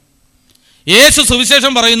പ്രാർത്ഥനയിലാണ്. യേശു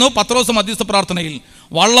സുവിശേഷം പറയുന്നു, പത്രോസ് മധ്യസ്ഥ പ്രാർത്ഥനയിൽ.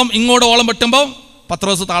 വള്ളം ഇങ്ങോട്ട് ഓളം വെട്ടുമ്പോൾ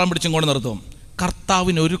പത്രോസ് താളം പിടിച്ച് ഇങ്ങോട്ട് നിർത്തും.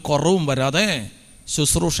 കർത്താവിന് ഒരു കുറവും വരാതെ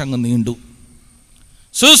ശുശ്രൂഷ അങ്ങ് നീണ്ടു.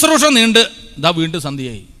 ശുശ്രൂഷ നീണ്ട് വീണ്ടും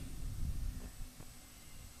സന്ധ്യയായി.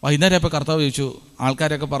 വൈകുന്നേരം ഇപ്പോൾ കർത്താവ് ചോദിച്ചു,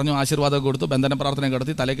 ആൾക്കാരൊക്കെ പറഞ്ഞു, ആശീർവാദമൊക്കെ കൊടുത്തു, ബന്ധന പ്രാർത്ഥനയൊക്കെ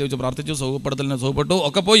നടത്തി, തലയ്ക്ക് വെച്ച് പ്രാർത്ഥിച്ചു, സുഖപ്പെടുത്തലിന് സുഖപ്പെട്ടു,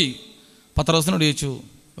 ഒക്കെ പോയി. പത്രോസിനോട് ചോദിച്ചു,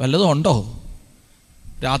 വല്ലതും ഉണ്ടോ?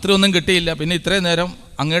 രാത്രി ഒന്നും കിട്ടിയില്ല, പിന്നെ ഇത്രയും നേരം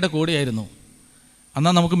അങ്ങയുടെ കൂടെയായിരുന്നു,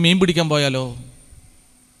 എന്നാൽ നമുക്ക് മീൻ പിടിക്കാൻ പോയാലോ?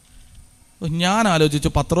 ഞാൻ ആലോചിച്ചു,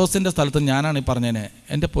 പത്രോസിൻ്റെ സ്ഥലത്ത് ഞാനാണ് ഈ പറഞ്ഞേനെ,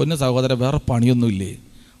 എൻ്റെ പൊന്നു സഹോദരൻ, വേറെ പണിയൊന്നുമില്ലേ?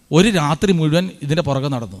 ഒരു രാത്രി മുഴുവൻ ഇതിൻ്റെ പുറകെ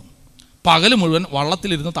നടന്നു, പകൽ മുഴുവൻ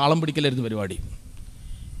വള്ളത്തിലിരുന്ന് താളം പിടിക്കലായിരുന്നു പരിപാടി.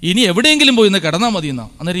 ഇനി എവിടെയെങ്കിലും പോയി ഇന്ന് കിടന്നാൽ മതി എന്നാ.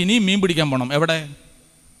 അന്നേരം ഇനിയും മീൻ പിടിക്കാൻ പോകണം. എവിടെ?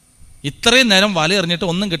 ഇത്രയും നേരം വല എറിഞ്ഞിട്ട്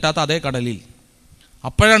ഒന്നും കിട്ടാത്ത അതേ കടലിൽ.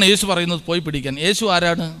 അപ്പോഴാണ് യേശു പറയുന്നത് പോയി പിടിക്കാൻ. യേശു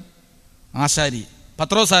ആരാണ്? ആശാരി.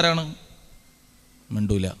 പത്രോസ് ആരാണ്?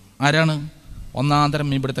 മിണ്ടൂല. ആരാണ്? ഒന്നാന്തരം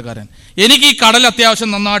മീൻപിടുത്തക്കാരൻ. എനിക്ക് ഈ കടൽ അത്യാവശ്യം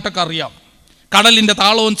നന്നായിട്ടൊക്കെ അറിയാം. കടലിൻ്റെ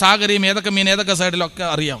താളവും ചാകരയും ഏതൊക്കെ മീൻ ഏതൊക്കെ സൈഡിലൊക്കെ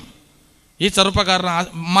അറിയാം. ഈ ചെറുപ്പക്കാരൻ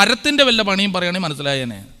മരത്തിൻ്റെ വല്ല പണിയും പറയുകയാണെങ്കിൽ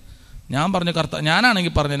മനസ്സിലായേനെ. ഞാൻ പറഞ്ഞു,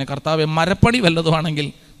 ഞാനാണെങ്കിൽ പറഞ്ഞേനെ, കർത്താവെ മരപ്പണി വല്ലതുമാണെങ്കിൽ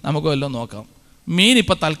നമുക്ക് വല്ലതും നോക്കാം, മീൻ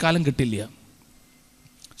ഇപ്പം തൽക്കാലം കിട്ടില്ല.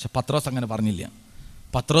 പക്ഷെ പത്രോസ് അങ്ങനെ പറഞ്ഞില്ല.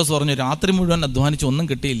 പത്രോസ് പറഞ്ഞു, രാത്രി മുഴുവൻ അധ്വാനിച്ച് ഒന്നും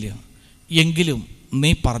കിട്ടിയില്ല, എങ്കിലും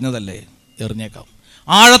നീ പറഞ്ഞതല്ലേ, എറിഞ്ഞേക്കാം.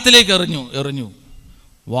 ആഴത്തിലേക്ക് എറിഞ്ഞു.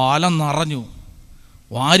 വാല നിറഞ്ഞു,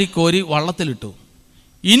 വാരിക്കോരി വള്ളത്തിലിട്ടു.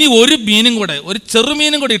 ഇനി ഒരു മീനും കൂടെ, ഒരു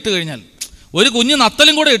ചെറുമീനും കൂടെ ഇട്ട് കഴിഞ്ഞാൽ, ഒരു കുഞ്ഞു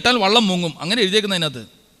നത്തലും കൂടെ ഇട്ടാൽ വള്ളം മുങ്ങും. അങ്ങനെ എഴുതിയേക്കുന്നതിനകത്ത്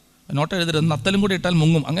നോട്ട് എഴുതരുത്. നത്തലും കൂടെ ഇട്ടാൽ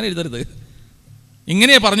മുങ്ങും അങ്ങനെ എഴുതരുത്.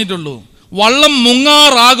 ഇങ്ങനെയേ പറഞ്ഞിട്ടുള്ളൂ. വള്ളം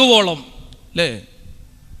മുങ്ങാറാകുവോളം, അല്ലേ,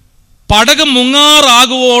 പടകം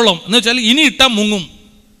മുങ്ങാറാകുവോളം എന്ന് വെച്ചാൽ ഇനി ഇട്ടാൽ മുങ്ങും.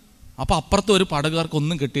 അപ്പം അപ്പുറത്ത് ഒരു പടകുകാർക്ക്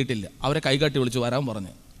ഒന്നും കിട്ടിയിട്ടില്ല. അവരെ കൈകാട്ടി വിളിച്ച് വരാൻ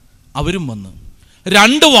പറഞ്ഞ് അവരും വന്ന്.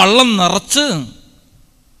 2 വള്ളം നിറച്ച്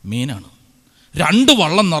മീനാണ്. 2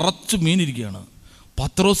 വള്ളം നിറച്ച് മീനിരിക്കുകയാണ്.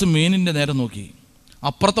 പത്രോസ് മീനിൻ്റെ നേരെ നോക്കി,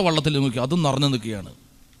 അപ്പുറത്തെ വള്ളത്തിൽ നോക്കി, അതും നിറഞ്ഞു നിൽക്കുകയാണ്.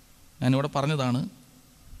 ഞാനിവിടെ പറഞ്ഞതാണ്,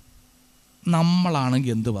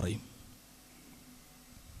 നമ്മളാണെങ്കിൽ എന്ത് പറയും?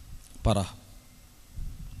 പറ.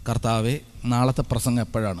 കർത്താവേ, നാളത്തെ പ്രസംഗം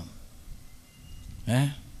എപ്പോഴാണ്?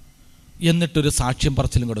 എന്നിട്ടൊരു സാക്ഷ്യം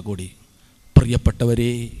പറച്ചിലും കൂടെ കൂടി,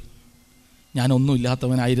 പ്രിയപ്പെട്ടവരെ,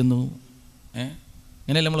 ഞാനൊന്നുമില്ലാത്തവനായിരുന്നു.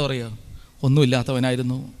 ഇങ്ങനെയല്ല നമ്മൾ പറയുക,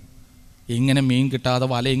 ഒന്നുമില്ലാത്തവനായിരുന്നു. ഇങ്ങനെ മീൻ കിട്ടാതെ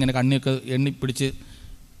വല ഇങ്ങനെ കണ്ണിയൊക്കെ എണ്ണി പിടിച്ച്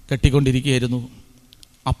കെട്ടിക്കൊണ്ടിരിക്കുകയായിരുന്നു.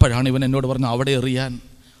 അപ്പോഴാണ് ഇവൻ എന്നോട് പറഞ്ഞു, അവിടെ എറിയാൻ.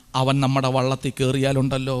 അവൻ നമ്മുടെ വള്ളത്തിൽ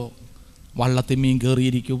കയറിയാലുണ്ടല്ലോ, വള്ളത്തിൽ മീൻ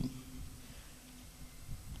കയറിയിരിക്കും.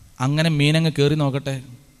 അങ്ങനെ മീനങ്ങ് കയറി നോക്കട്ടെ,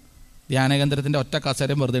 ധ്യാനകേന്ദ്രത്തിൻ്റെ ഒറ്റ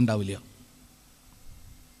കസേരയും വെറുതെ ഉണ്ടാവില്ല.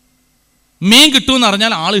 മീൻ കിട്ടുമെന്ന്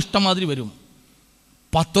അറിഞ്ഞാൽ ആൾ ഇഷ്ടമാതിരി വരും.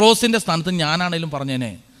 പത്രോസിൻ്റെ സ്ഥാനത്ത് ഞാനാണേലും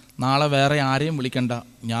പറഞ്ഞേനെ, നാളെ വേറെ ആരെയും വിളിക്കണ്ട,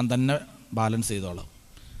 ഞാൻ തന്നെ ബാലൻസ് ചെയ്തോളാം,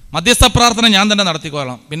 മധ്യസ്ഥ പ്രാർത്ഥന ഞാൻ തന്നെ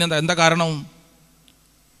നടത്തിക്കോളാം. പിന്നെന്താ? എന്താ കാരണം?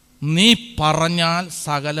 നീ പറഞ്ഞാൽ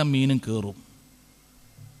സകല മീനും കയറും.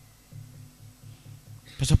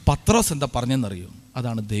 പക്ഷെ പത്രോസ് എന്താ പറഞ്ഞെന്നറിയോ?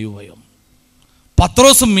 അതാണ് ദൈവഭയം.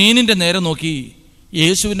 പത്രോസ് മീനിൻ്റെ നേരെ നോക്കി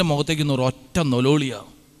യേശുവിൻ്റെ മുഖത്തേക്ക് ഒരു ഒറ്റ നൊലോളിയാ.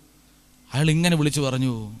 അയാൾ ഇങ്ങനെ വിളിച്ചു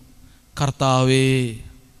പറഞ്ഞു, കർത്താവേ,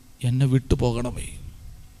 എന്നെ വിട്ടുപോകണമേ,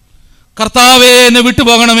 കർത്താവേ, എന്നെ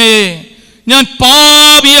വിട്ടുപോകണമേ, ഞാൻ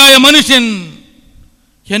പാപിയായ മനുഷ്യൻ,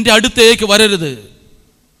 എൻ്റെ അടുത്തേക്ക് വരരുത്.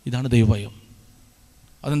 ഇതാണ് ദൈവഭയം.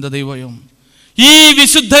 അതെന്താ ദൈവഭയം? ഈ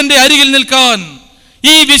വിശുദ്ധന്റെ അരികിൽ നിൽക്കാൻ,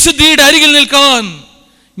 ഈ വിശുദ്ധിയുടെ അരികിൽ നിൽക്കാൻ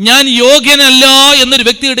ഞാൻ യോഗ്യനല്ല എന്നൊരു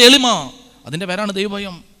വ്യക്തിയുടെ എളിമ, അതിൻ്റെ പേരാണ്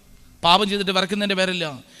ദൈവഭയം. പാപം ചെയ്തിട്ട് വരയ്ക്കുന്നതിൻ്റെ പേരല്ല.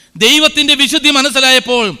 ദൈവത്തിൻ്റെ വിശുദ്ധി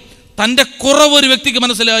മനസ്സിലായപ്പോൾ തൻ്റെ കുറവ് ഒരു വ്യക്തിക്ക്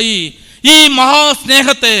മനസ്സിലായി. ഈ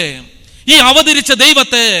മഹാസ്നേഹത്തെ, ഈ അവതരിച്ച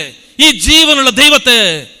ദൈവത്തെ, ഈ ജീവനുള്ള ദൈവത്തെ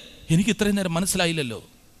എനിക്ക് ഇത്രയും നേരം മനസ്സിലായില്ലല്ലോ.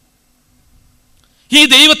 ഈ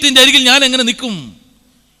ദൈവത്തിൻ്റെ അരികിൽ ഞാൻ എങ്ങനെ നിൽക്കും?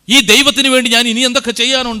 ഈ ദൈവത്തിന് വേണ്ടി ഞാൻ ഇനി എന്തൊക്കെ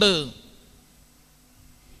ചെയ്യാനുണ്ട്?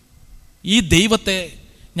 ഈ ദൈവത്തെ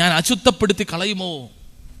ഞാൻ അശുദ്ധപ്പെടുത്തി കളയുമോ?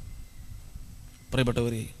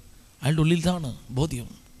 പ്രിയപ്പെട്ടവരെ, അയാളുടെ ഉള്ളിലാണ് ബോധ്യം,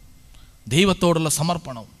 ദൈവത്തോടുള്ള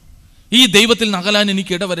സമർപ്പണം. ഈ ദൈവത്തിൽ നിന്ന് അകലാൻ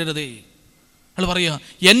എനിക്ക് ഇടവരരുതേ. അയാൾ പറയുക,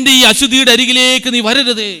 എൻ്റെ ഈ അശുദ്ധിയുടെ അരികിലേക്ക് നീ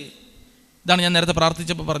വരരുതേ. ഇതാണ് ഞാൻ നേരത്തെ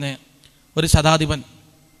പ്രാർത്ഥിച്ചപ്പോൾ പറഞ്ഞേ, ഒരു ശതാധിപൻ,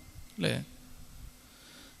 അല്ലേ,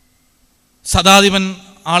 ശതാധിപൻ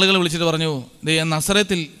ആളുകളെ വിളിച്ചിട്ട് പറഞ്ഞു,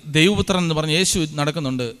 നസറത്തിൽ ദൈവപുത്രൻ എന്ന് പറഞ്ഞ് യേശു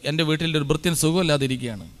നടക്കുന്നുണ്ട്, എൻ്റെ വീട്ടിൽ ഒരു ഭൃത്യൻ സുഖമില്ലാതെ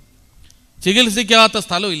ഇരിക്കുകയാണ്, ചികിത്സിക്കാത്ത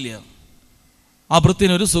സ്ഥലമില്ല, ആ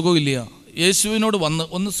ഭൃത്യനൊരു സുഖമില്ല, യേശുവിനോട് വന്ന്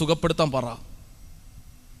ഒന്ന് സുഖപ്പെടുത്താൻ പറ.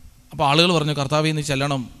 അപ്പോൾ ആളുകൾ പറഞ്ഞു, കർത്താവേ, നീ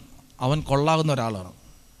ചെല്ലണം, അവൻ കൊള്ളാകുന്ന ഒരാളാണ്,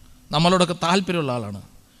 നമ്മളോടൊക്കെ താല്പര്യമുള്ള ആളാണ്.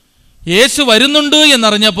 യേശു വരുന്നുണ്ട്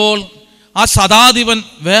എന്നറിഞ്ഞപ്പോൾ ആ ശതാധിപൻ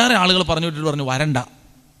വേറെ ആളുകൾ പറഞ്ഞു വിട്ടിട്ട് പറഞ്ഞു, വരണ്ട.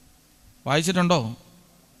 വായിച്ചിട്ടുണ്ടോ?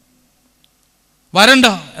 വരണ്ട.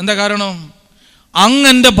 എന്താ കാരണം?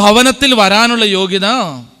 അങ്ങൻ്റെ ഭവനത്തിൽ വരാനുള്ള യോഗ്യത,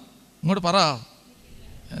 ഇങ്ങോട്ട് പറ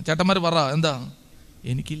ചേട്ടന്മാർ, പറ, എന്താ?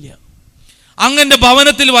 എനിക്കില്ല. അങ്ങൻ്റെ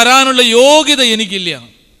ഭവനത്തിൽ വരാനുള്ള യോഗ്യത എനിക്കില്ല.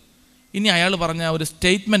 ഇനി അയാൾ പറഞ്ഞ ഒരു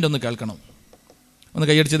സ്റ്റേറ്റ്മെൻ്റ് ഒന്ന് കേൾക്കണം. ഒന്ന്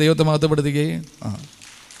കൈയടിച്ച് ദൈവത്തെ മഹത്വപ്പെടുത്തുകയെ,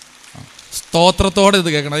 സ്തോത്രത്തോടെ ഇത്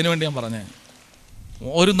കേൾക്കണം. അതിനുവേണ്ടി ഞാൻ പറഞ്ഞേ,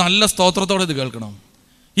 ഒരു നല്ല സ്തോത്രത്തോടെ ഇത് കേൾക്കണം.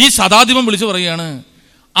 ഈ ശതാധിപൻ വിളിച്ചു പറയുകയാണ്,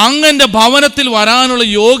 അങ്ങൻ്റെ ഭവനത്തിൽ വരാനുള്ള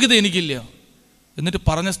യോഗ്യത എനിക്കില്ല. എന്നിട്ട്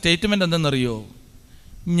പറഞ്ഞ സ്റ്റേറ്റ്മെൻ്റ് എന്തെന്നറിയോ?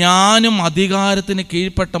 ഞാനും അധികാരത്തിന്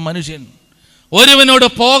കീഴ്പ്പെട്ട മനുഷ്യൻ, ഒരുവനോട്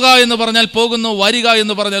പോക എന്ന് പറഞ്ഞാൽ പോകുന്നു, വരിക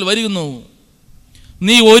എന്ന് പറഞ്ഞാൽ വരുന്നു.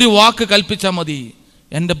 നീ ഒരു വാക്ക് കൽപ്പിച്ചാൽ മതി,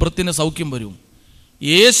 എൻ്റെ ഭൃത്തിന് സൗഖ്യം വരും.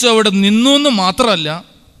 യേശു അവിടെ നിന്നു എന്ന് മാത്രമല്ല,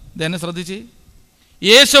 ഇതെന്നെ ശ്രദ്ധിച്ച്,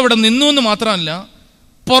 യേശു അവിടെ നിന്നു എന്ന് മാത്രമല്ല,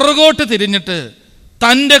 പുറകോട്ട് തിരിഞ്ഞിട്ട്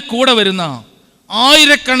തൻ്റെ കൂടെ വരുന്ന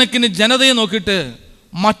ആയിരക്കണക്കിന് ജനതയെ നോക്കിയിട്ട്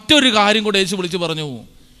മറ്റൊരു കാര്യം കൂടെ യേശു വിളിച്ചു പറഞ്ഞു,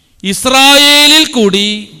 ഇസ്രായേലിൽ കൂടി,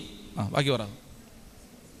 ബാക്കി പറ,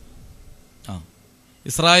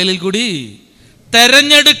 ഇസ്രായേലിൽ കൂടി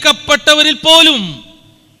തെരഞ്ഞെടുക്കപ്പെട്ടവരിൽ പോലും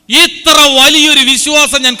ഇത്ര വലിയൊരു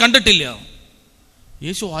വിശ്വാസം ഞാൻ കണ്ടിട്ടില്ല.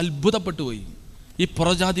 യേശു അത്ഭുതപ്പെട്ടു പോയി ഈ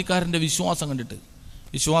പുറജാതിക്കാരൻ്റെ വിശ്വാസം കണ്ടിട്ട്.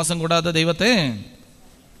 വിശ്വാസം കൂടാതെ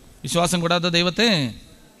ദൈവത്തെ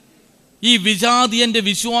ഈ വിജാതിയൻ്റെ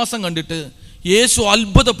വിശ്വാസം കണ്ടിട്ട് യേശു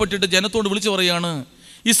അത്ഭുതപ്പെട്ടിട്ട് ജനത്തോട് വിളിച്ചു പറയുകയാണ്,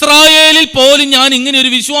 ഇസ്രായേലിൽ പോലും ഞാൻ ഇങ്ങനെ ഒരു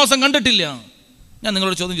വിശ്വാസം കണ്ടിട്ടില്ല. ഞാൻ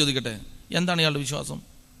നിങ്ങളോട് ചോദ്യം ചോദിക്കട്ടെ, എന്താണ് ഇയാളുടെ വിശ്വാസം?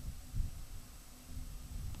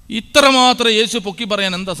 ഇത്രമാത്രം യേശു പൊക്കി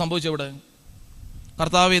പറയാൻ എന്താ സംഭവിച്ചവിടെ?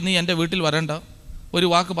 കർത്താവേ, നീ എൻ്റെ വീട്ടിൽ വരണ്ട, ഒരു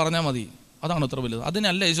വാക്ക് പറഞ്ഞാൽ മതി. അതാണ് ഇത്ര വലുത്.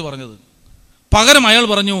 അതിനല്ല യേശു പറഞ്ഞത്. പകരം അയാൾ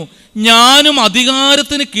പറഞ്ഞു, ഞാനും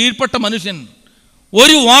അധികാരത്തിന് കീഴ്പ്പെട്ട മനുഷ്യൻ,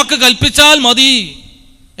 ഒരു വാക്ക് കൽപ്പിച്ചാൽ മതി,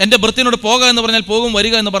 എൻ്റെ ഭൃത്യനോട് പോക എന്ന് പറഞ്ഞാൽ പോകും,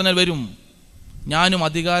 വരിക എന്ന് പറഞ്ഞാൽ വരും. ഞാനും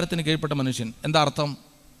അധികാരത്തിന് കീഴ്പ്പെട്ട മനുഷ്യൻ. എന്താ അർത്ഥം?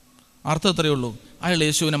 അർത്ഥം ഇത്രയേ ഉള്ളൂ. അയാൾ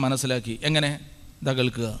യേശുവിനെ മനസ്സിലാക്കി. എങ്ങനെ? ഇതാ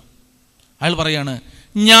കേൾക്കുക. അയാൾ പറയാണ്,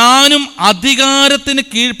 ഞാനും അധികാരത്തിന്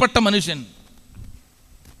കീഴ്പ്പെട്ട മനുഷ്യൻ,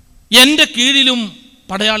 എൻ്റെ കീഴിലും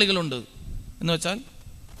പടയാളികളുണ്ട്. എന്ന് വെച്ചാൽ,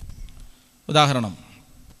 ഉദാഹരണം,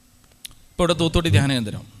 ഇപ്പോൾ ഇവിടെ തൂത്തോട്ടി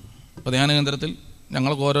ധ്യാനകേന്ദ്രം. ഇപ്പോൾ ധ്യാനകേന്ദ്രത്തിൽ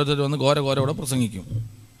ഞങ്ങൾക്ക് ഓരോരുത്തർ വന്ന് ഘോരഘോരോടെ പ്രസംഗിക്കും,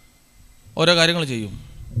 ഓരോ കാര്യങ്ങൾ ചെയ്യും.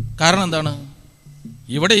 കാരണം എന്താണ്?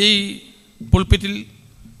 ഇവിടെ ഈ പുൾപിറ്റിൽ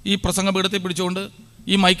ഈ പ്രസംഗപീഠത്തെ പിടിച്ചുകൊണ്ട്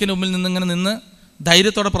ഈ മൈക്കിന് മുമ്പിൽ നിന്നിങ്ങനെ നിന്ന്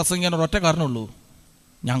ധൈര്യത്തോടെ പ്രസംഗിക്കാൻ ഒരൊറ്റ കാരണമുള്ളൂ,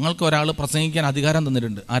 ഞങ്ങൾക്ക് ഒരാൾ പ്രസംഗിക്കാൻ അധികാരം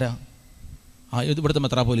തന്നിട്ടുണ്ട്. ആരാ? ഇവിടുത്തെ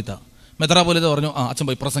മെത്രാപോലിത്ത പറഞ്ഞു, അച്ഛൻ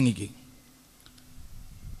പോയി പ്രസംഗിക്ക്.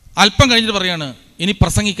 അല്പം കഴിഞ്ഞിട്ട് പറയാണ്, ഇനി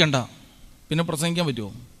പ്രസംഗിക്കണ്ട. പിന്നെ പ്രസംഗിക്കാൻ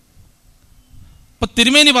പറ്റുമോ? അപ്പം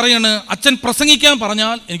തിരുമേനി പറയാണ്, അച്ഛൻ പ്രസംഗിക്കാൻ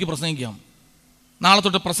പറഞ്ഞാൽ എനിക്ക് പ്രസംഗിക്കാം, നാളെ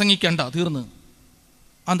തൊട്ട് പ്രസംഗിക്കണ്ട, തീർന്ന്.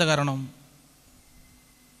 എന്താ കാരണം?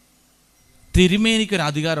 തിരുമേനിക്കൊരു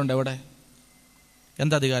അധികാരമുണ്ട്. എവിടെ?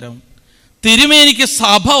 എന്താ അധികാരം? തിരുമേനിക്ക്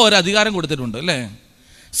സഭ ഒരു അധികാരം കൊടുത്തിട്ടുണ്ട്, അല്ലേ?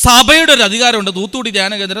 സഭയുടെ ഒരു അധികാരമുണ്ട്. തൂത്തുകുടി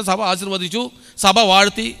ധ്യാനകേന്ദ്രം സഭ ആശീർവദിച്ചു, സഭ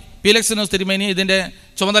വാഴ്ത്തി, പീലക്സിനോസ് തിരുമേനി ഇതിൻ്റെ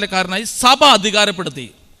ചുമതലക്കാരനായി സഭ അധികാരപ്പെടുത്തി.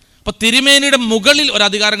 അപ്പം തിരുമേനിയുടെ മുകളിൽ ഒരു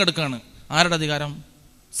അധികാരം കിടക്കുകയാണ്. ആരുടെ അധികാരം?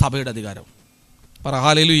 സഭയുടെ അധികാരം. പറ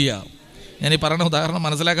ഹല്ലേലൂയ. ഞാൻ ഈ പറയുന്ന ഉദാഹരണം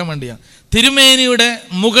മനസ്സിലാക്കാൻ വേണ്ടിയാണ്. തിരുമേനിയുടെ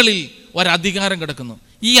മുകളിൽ ഒരധികാരം കിടക്കുന്നു.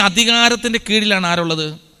 ഈ അധികാരത്തിൻ്റെ കീഴിലാണ് ആരുള്ളത്?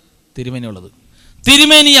 തിരുമേനി ഉള്ളത്.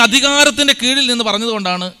 തിരുമേനി ഈ അധികാരത്തിൻ്റെ കീഴിൽ നിന്ന്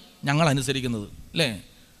പറഞ്ഞതുകൊണ്ടാണ് ഞങ്ങൾ അനുസരിക്കുന്നത്, അല്ലേ?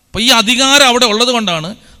 അപ്പോൾ ഈ അധികാരം അവിടെ ഉള്ളത് കൊണ്ടാണ്,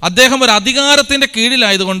 അദ്ദേഹം ഒരു അധികാരത്തിൻ്റെ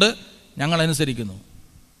കീഴിലായതുകൊണ്ട് ഞങ്ങൾ അനുസരിക്കുന്നു.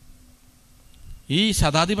 ഈ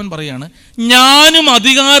ശതാധിപൻ പറയാണ്, ഞാനും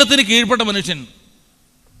അധികാരത്തിന് കീഴ്പ്പെട്ട മനുഷ്യൻ.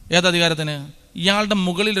 ഏതധികാരത്തിന്? ഇയാളുടെ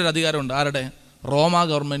മുകളിൽ ഒരു അധികാരമുണ്ട്. ആരുടെ? റോമാ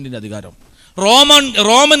ഗവൺമെൻറ്റിൻ്റെ അധികാരം.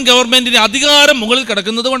 റോമൻ ഗവൺമെൻറ്റിൻ്റെ അധികാരം മുകളിൽ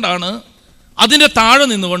കിടക്കുന്നത് കൊണ്ടാണ് അതിൻ്റെ താഴെ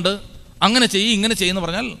നിന്നുകൊണ്ട് അങ്ങനെ ചെയ്യും ഇങ്ങനെ ചെയ്യുമെന്ന്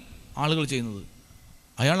പറഞ്ഞാൽ ആളുകൾ ചെയ്യുന്നത്.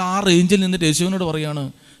 അയാൾ ആ റേഞ്ചിൽ നിന്നിട്ട് യേശുവിനോട് പറയാണ്,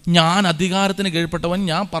 ഞാൻ അധികാരത്തിന് കീഴ്പ്പെട്ടവൻ,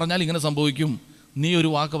 ഞാൻ പറഞ്ഞാൽ ഇങ്ങനെ സംഭവിക്കും, നീ ഒരു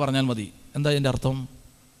വാക്ക് പറഞ്ഞാൽ മതി. എന്താ ഇതിൻ്റെ അർത്ഥം?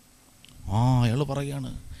 അയാൾ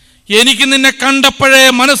പറയാണ്, എനിക്ക് നിന്നെ കണ്ടപ്പോഴേ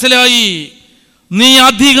മനസ്സിലായി, നീ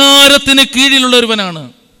അധികാരത്തിന് കീഴിലുള്ള ഒരുവനാണ്.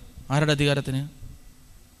 ആരുടെ അധികാരത്തിന്?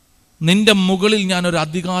 നിന്റെ മുകളിൽ ഞാനൊരു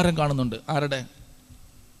അധികാരം കാണുന്നുണ്ട്. ആരുടെ?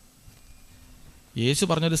 യേശു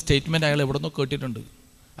പറഞ്ഞൊരു സ്റ്റേറ്റ്മെൻറ്റ് അയാൾ എവിടെ നിന്നോ കേട്ടിട്ടുണ്ട്,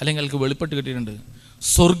 അല്ലെങ്കിൽ അയാൾക്ക് വെളിപ്പെട്ട് കിട്ടിയിട്ടുണ്ട്.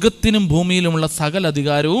 സ്വർഗത്തിനും ഭൂമിയിലുമുള്ള സകല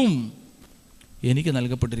അധികാരവും എനിക്ക്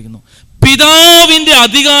നൽകപ്പെട്ടിരിക്കുന്നു. പിതാവിൻ്റെ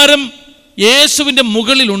അധികാരം യേശുവിൻ്റെ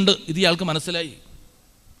മുകളിലുണ്ട്. ഇത് ഇയാൾക്ക് മനസ്സിലായി.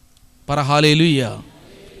 പറ ഹല്ലേലൂയ,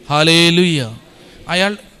 ഹല്ലേലൂയ.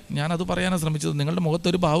 അയാൾ, ഞാനത് പറയാനാണ് ശ്രമിച്ചത്, നിങ്ങളുടെ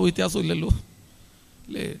മുഖത്തൊരു ഭാവ വ്യത്യാസം ഇല്ലല്ലോ,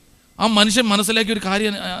 അല്ലേ? ആ മനുഷ്യൻ മനസ്സിലാക്കിയ ഒരു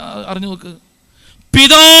കാര്യം അറിഞ്ഞു നോക്ക്.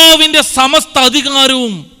 പിതാവിൻ്റെ സമസ്ത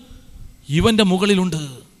അധികാരവും ഇവൻ്റെ മുകളിലുണ്ട്.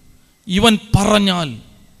 ഇവൻ പറഞ്ഞാൽ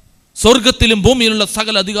സ്വർഗത്തിലും ഭൂമിയിലുള്ള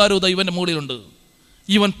സകല അധികാരവും ഇവൻ്റെ മുകളിലുണ്ട്.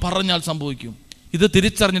 ഇവൻ പറഞ്ഞാൽ സംഭവിക്കും. ഇത്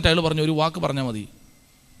തിരിച്ചറിഞ്ഞിട്ട് അയാൾ പറഞ്ഞു, ഒരു വാക്ക് പറഞ്ഞാൽ മതി.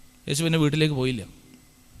 യേശുവിൻ്റെ വീട്ടിലേക്ക് പോയില്ല.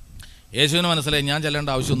 യേശുവിന് മനസ്സിലായി, ഞാൻ ചെല്ലേണ്ട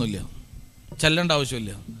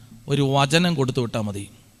ആവശ്യമില്ല, ഒരു വചനം കൊടുത്തു വിട്ടാൽ മതി.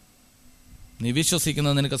 നീ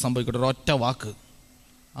വിശ്വസിക്കുന്നത് നിനക്ക് സംഭവിക്കട്ടെ. ഒരൊറ്റ വാക്ക്.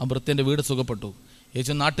 ആ ഭൃത്യൻ്റെ വീട് സുഖപ്പെട്ടു.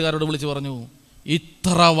 യേശു നാട്ടുകാരോട് വിളിച്ച് പറഞ്ഞു,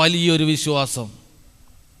 ഇത്ര വലിയൊരു വിശ്വാസം.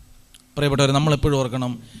 പ്രിയപ്പെട്ടവർ, നമ്മളെപ്പോഴും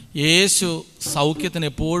ഓർക്കണം, യേശു സൗഖ്യത്തിന്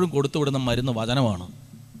എപ്പോഴും കൊടുത്തുവിടുന്ന മരുന്ന് വചനമാണ്.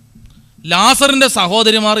 ലാസറിൻ്റെ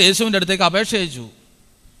സഹോദരിമാർ യേശുവിൻ്റെ അടുത്തേക്ക് അപേക്ഷ അയച്ചു,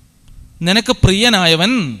 നിനക്ക്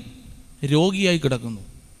പ്രിയനായവൻ രോഗിയായി കിടക്കുന്നു,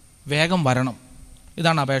 വേഗം വരണം.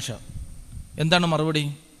 ഇതാണ് അപേക്ഷ. എന്താണ് മറുപടി?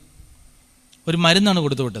 ഒരു മരുന്നാണ്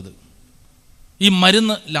കൊടുത്തു വിട്ടത്. ഈ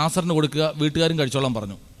മരുന്ന് ലാസറിന് കൊടുക്കുക, വീട്ടുകാരും കഴിച്ചോളാൻ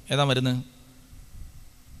പറഞ്ഞു. ഏതാ മരുന്ന്?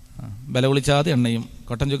 ബലവിളിച്ചാതി എണ്ണയും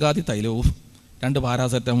കൊട്ടൻ ചുക്കാതി തൈലവും 2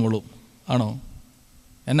 പാരാസെറ്റമോളും ആണോ?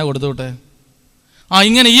 എന്നെ കൊടുത്തു വിട്ടെ.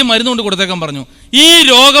 ഇങ്ങനെ ഈ മരുന്ന് കൊണ്ട് കൊടുത്തേക്കാൻ പറഞ്ഞു. ഈ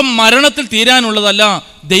രോഗം മരണത്തിൽ തീരാനുള്ളതല്ല,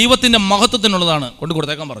 ദൈവത്തിൻ്റെ മഹത്വത്തിനുള്ളതാണ്, കൊണ്ട്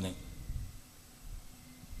കൊടുത്തേക്കാൻ പറഞ്ഞു.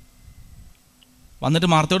 വന്നിട്ട്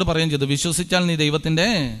മാർത്തയോട് പറയുകയും ചെയ്തു, വിശ്വസിച്ചാൽ നീ ദൈവത്തിൻ്റെ.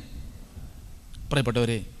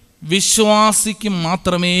 പ്രിയപ്പെട്ടവരെ, വിശ്വാസിക്ക്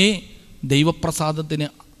മാത്രമേ ദൈവപ്രസാദത്തിന്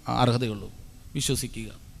അർഹതയുള്ളൂ.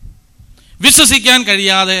 വിശ്വസിക്കാൻ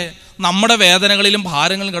കഴിയാതെ നമ്മുടെ വേദനകളിലും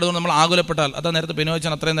ഭാരങ്ങളിലും കിടന്നു നമ്മൾ ആകുലപ്പെട്ടാൽ, അതാ നേരത്തെ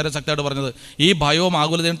പിനോച്ചൻ അത്രയും നേരം ശക്തമായിട്ട് പറഞ്ഞത്, ഈ ഭയവും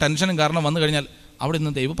ആകുലതയും ടെൻഷനും കാരണം വന്നു കഴിഞ്ഞാൽ അവിടെ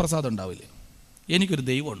നിന്ന് ദൈവപ്രസാദം ഉണ്ടാവില്ല. എനിക്കൊരു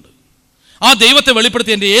ദൈവമുണ്ട്, ആ ദൈവത്തെ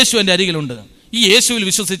വെളിപ്പെടുത്തി എൻ്റെ യേശു എൻ്റെ അരികിലുണ്ട്. ഈ യേശുവിൽ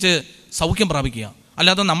വിശ്വസിച്ച് സൗഖ്യം പ്രാപിക്കുക.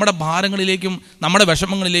 അല്ലാതെ നമ്മുടെ ഭാരങ്ങളിലേക്കും നമ്മുടെ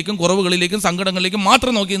വിഷമങ്ങളിലേക്കും കുറവുകളിലേക്കും സങ്കടങ്ങളിലേക്കും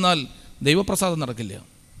മാത്രം നോക്കി നിന്നാൽ ദൈവപ്രസാദം നടക്കില്ല.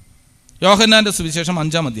 യോഹന്നാൻ്റെ സുവിശേഷം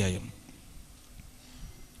 5-ാം അധ്യായം.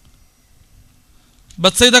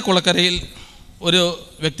 ബത്സൈദ കുളക്കരയിൽ ഒരു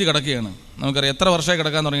വ്യക്തി കിടക്കുകയാണ്. നമുക്കറിയാം എത്ര വർഷമായി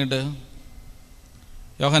കിടക്കാൻ തുടങ്ങിയിട്ട്.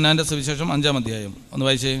 യോഹന്നാൻ്റെ സുവിശേഷം 5-ാം അധ്യായം ഒന്ന്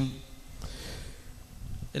വായിച്ചേ,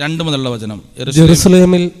 2 മുതലുള്ള വചനം.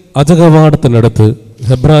 ജെറുസലേമിൽ അജകവാടത്തിനടുത്ത്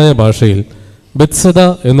ഹെബ്രായ ഭാഷയിൽ ബത്സദ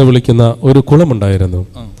എന്ന് വിളിക്കുന്ന ഒരു കുളമുണ്ടായിരുന്നു.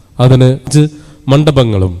 അതിന് 5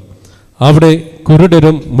 മണ്ഡപങ്ങളും അവിടെ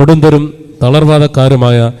കുരുടരും മുടുന്തരും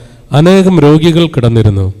തളർവാദക്കാരുമായ അനേകം രോഗികൾ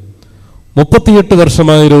കിടന്നിരുന്നു. 38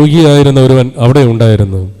 വർഷമായി രോഗിയായിരുന്ന ഒരുവൻ അവിടെ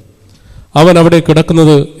ഉണ്ടായിരുന്നു. അവൻ അവിടെ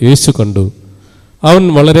കിടക്കുന്നത് യേശു കണ്ടു. അവൻ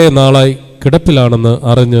വളരെ നാളായി കിടപ്പിലാണെന്ന്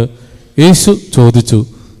അറിഞ്ഞ് യേശു ചോദിച്ചു,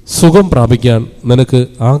 സുഖം പ്രാപിക്കാൻ നിനക്ക്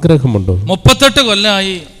ആഗ്രഹമുണ്ടോ? 38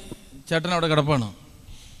 കൊല്ലമായി ചേട്ടൻ അവിടെ കിടപ്പാണ്.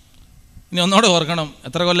 ഇനി ഒന്നോടെ ഓർക്കണം,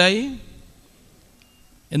 എത്ര കൊല്ലമായി?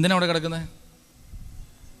 എന്തിനാ അവിടെ കിടക്കുന്നത്?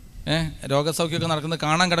 രോഗസൗഖ്യമൊക്കെ നടക്കുന്നത്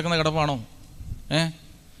കാണാൻ കിടക്കുന്ന കിടപ്പാണോ?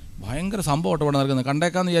 ഭയങ്കര സംഭവം അവിടെ നടക്കുന്നത്.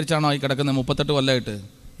 കണ്ടേക്കാന്ന് വിചാരിച്ചാണോ ഈ കിടക്കുന്നത്? 38 കൊല്ലമായിട്ട്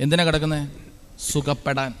എന്തിനാ കിടക്കുന്നത്?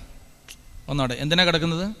 സുഖപ്പെടാൻ. ഒന്നോടെ, എന്തിനാ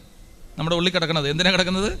കിടക്കുന്നത്? നമ്മുടെ ഉള്ളിൽ കിടക്കുന്നത് എന്തിനാ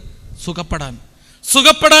കിടക്കുന്നത്? സുഖപ്പെടാൻ.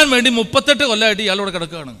 സുഖപ്പെടാൻ വേണ്ടി 38 കൊല്ലമായിട്ട് ഇയാളോട്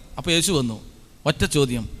കിടക്കുകയാണ്. അപ്പോൾ യേശു വന്നു. ഒറ്റ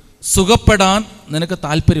ചോദ്യം, സുഖപ്പെടാൻ നിനക്ക്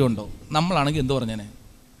താല്പര്യമുണ്ടോ? നമ്മളാണെങ്കിൽ എന്ത് പറഞ്ഞേനെ?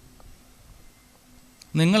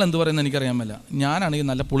 നിങ്ങൾ എന്ത് പറയുന്നത് എനിക്കറിയാൻ മേല. ഞാനാണെങ്കിൽ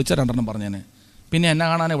നല്ല പുളിച്ച 2 പറഞ്ഞേനെ. പിന്നെ എന്നെ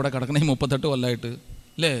കാണാൻ ഇവിടെ കിടക്കണേ 38 കൊല്ലമായിട്ട്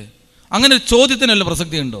അല്ലേ? അങ്ങനെ ഒരു ചോദ്യത്തിന് വല്ല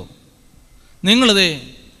പ്രസക്തി ഉണ്ടോ? നിങ്ങളിതേ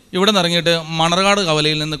ഇവിടെ നിന്ന് ഇറങ്ങിയിട്ട് മണർകാട്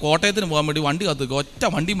കവലയിൽ നിന്ന് കോട്ടയത്തിന് പോകാൻ വേണ്ടി വണ്ടി കാത്തുക, ഒറ്റ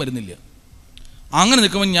വണ്ടിയും വരുന്നില്ല. അങ്ങനെ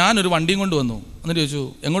നിൽക്കുമ്പോൾ ഞാനൊരു വണ്ടിയും കൊണ്ട് വന്നു. എന്നിട്ട് ചോദിച്ചു,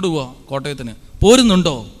 എങ്ങോട്ട് പോവാ? കോട്ടയത്തിന്.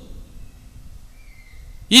 പോരുന്നുണ്ടോ?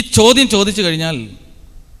 ഈ ചോദ്യം ചോദിച്ചു കഴിഞ്ഞാൽ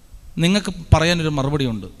നിങ്ങൾക്ക് പറയാനൊരു മറുപടി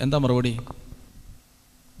ഉണ്ട്. എന്താ മറുപടി?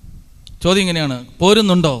 ചോദ്യം ഇങ്ങനെയാണ്,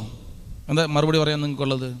 പോരുന്നുണ്ടോ? എന്താ മറുപടി പറയാൻ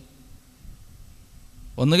നിങ്ങൾക്കുള്ളത്?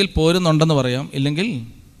 ഒന്നുകിൽ പോരുന്നുണ്ടെന്ന് പറയാം, ഇല്ലെങ്കിൽ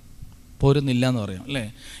പോരുന്നില്ല എന്ന് പറയാം അല്ലേ?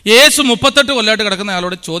 യേശു 38 കൊല്ലമായിട്ട് കിടക്കുന്ന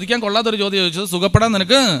ആളോട് ചോദിക്കാൻ കൊള്ളാത്തൊരു ചോദ്യം ചോദിച്ചത്, സുഖപ്പെടാൻ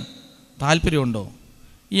നിനക്ക് താല്പര്യമുണ്ടോ?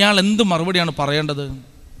 ഇയാൾ എന്ത് മറുപടിയാണ് പറയേണ്ടത്?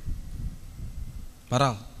 പറ.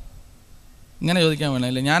 ഇങ്ങനെ ചോദിക്കാൻ വേണം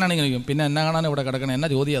അല്ലേ? ഞാനാണെങ്കിൽ ചോദിക്കും, പിന്നെ എന്നെ കാണാൻ ഇവിടെ കിടക്കണേ, എന്നാ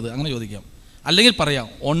ചോദ്യം അത്? അങ്ങനെ ചോദിക്കാം. അല്ലെങ്കിൽ പറയാം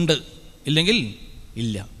ഉണ്ട്, ഇല്ലെങ്കിൽ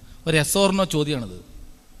ഇല്ല. ഒരു എസ് ഓർ നോ ചോദ്യമാണിത്.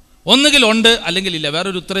 ഒന്നുകിൽ ഉണ്ട് അല്ലെങ്കിൽ ഇല്ല,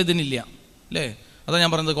 വേറൊരു ഉത്തരം ഇതിനില്ല അല്ലേ? അതാ ഞാൻ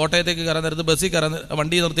പറയുന്നത്, കോട്ടയത്തേക്ക് കയറാൻ നേരത്ത് ബസ്സിൽ കയറാൻ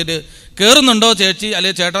വണ്ടി നിർത്തിയിട്ട് കയറുന്നുണ്ടോ ചേച്ചി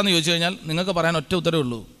അല്ലെങ്കിൽ ചേട്ടാന്ന് ചോദിച്ചു കഴിഞ്ഞാൽ നിങ്ങൾക്ക് പറയാൻ ഒറ്റ ഉത്തരവേ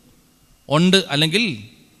ഉള്ളൂ, ഉണ്ട് അല്ലെങ്കിൽ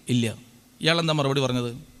ഇല്ല. ഇയാൾ എന്താ മറുപടി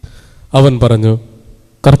പറഞ്ഞത്? അവൻ പറഞ്ഞു,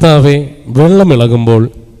 കർത്താവേ, വെള്ളമിളകുമ്പോൾ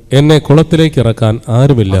എന്നെ കുളത്തിലേക്ക് ഇറക്കാൻ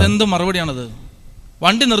ആരുമില്ല. അതെന്ത് മറുപടിയാണത്?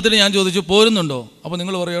 വണ്ടി നിർത്തിയിട്ട് ഞാൻ ചോദിച്ചു പോരുന്നുണ്ടോ? അപ്പോൾ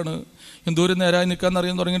നിങ്ങൾ പറയാണ്, എന്തോരം നേരമായി നിൽക്കാൻ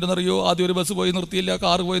അറിയാൻ തുടങ്ങിയിട്ടെന്നറിയോ? ആദ്യം ഒരു ബസ് പോയി നിർത്തിയില്ല,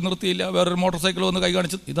 കാറ് പോയി നിർത്തിയില്ല, വേറൊരു മോട്ടോർ സൈക്കിൾ വന്ന് കൈ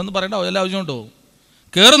കാണിച്ചു. ഇതൊന്നും പറയേണ്ട വല്ല ആവശ്യമുണ്ടോ?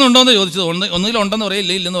 കയറുന്നുണ്ടോ എന്ന് ചോദിച്ചത് ഒന്നുകിൽ ഉണ്ടെന്ന് പറയാം,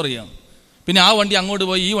 ഇല്ല ഇല്ലെന്ന് പറയാം. പിന്നെ ആ വണ്ടി അങ്ങോട്ട്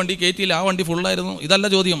പോയി, ഈ വണ്ടി കയറ്റിയില്ല, ആ വണ്ടി ഫുള്ളായിരുന്നു. ഇതല്ല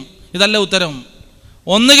ചോദ്യം, ഇതല്ല ഉത്തരം.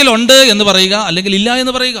 ഒന്നുകിൽ ഉണ്ട് എന്ന് പറയുക, അല്ലെങ്കിൽ ഇല്ല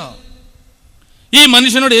എന്ന് പറയുക. ഈ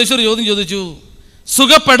മനുഷ്യനോട് യേശു ഒരു ചോദ്യം ചോദിച്ചു,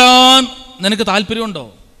 സുഖപ്പെടാൻ നിനക്ക് താല്പര്യമുണ്ടോ?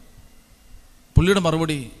 പുള്ളിയുടെ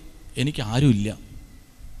മറുപടി, എനിക്ക് ആരുമില്ല.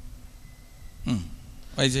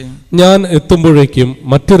 ഞാൻ എത്തുമ്പോഴേക്കും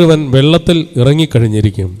മറ്റൊരുവൻ വെള്ളത്തിൽ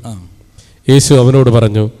ഇറങ്ങിക്കഴിഞ്ഞിരിക്കും. യേശു അവനോട്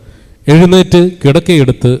പറഞ്ഞു, എഴുന്നേറ്റ്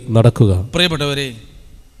കിടക്കയെടുത്ത് നടക്കുക. പ്രിയപ്പെട്ടവരെ,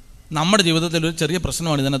 നമ്മുടെ ജീവിതത്തിൽ ഒരു ചെറിയ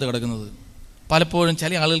പ്രശ്നമാണ് ഇതിനകത്ത് കിടക്കുന്നത്. പലപ്പോഴും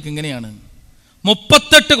ചില ആളുകൾക്ക് ഇങ്ങനെയാണ്,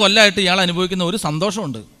 38 കൊല്ലമായിട്ട് ഇയാൾ അനുഭവിക്കുന്ന ഒരു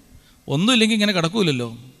സന്തോഷമുണ്ട്. ഒന്നുമില്ലെങ്കിൽ ഇങ്ങനെ കിടക്കൂലല്ലോ.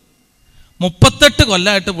 38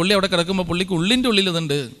 കൊല്ലമായിട്ട് പുള്ളി അവിടെ കിടക്കുമ്പോൾ പുള്ളിക്ക് ഉള്ളിൻ്റെ ഉള്ളിൽ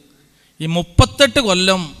ഇതുണ്ട്. ഈ 38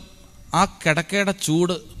 കൊല്ലം ആ കിടക്കയുടെ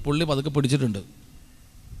ചൂട് പുള്ളി പതുക്കെ പിടിച്ചിട്ടുണ്ട്.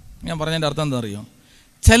 ഞാൻ പറഞ്ഞതിൻ്റെ അർത്ഥം എന്താ അറിയോ?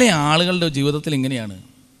 ചില ആളുകളുടെ ജീവിതത്തിൽ ഇങ്ങനെയാണ്,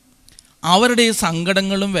 അവരുടെ ഈ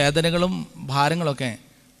സങ്കടങ്ങളും വേദനകളും ഭാരങ്ങളൊക്കെ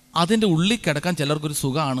അതിൻ്റെ ഉള്ളിൽ കിടക്കാൻ ചിലർക്കൊരു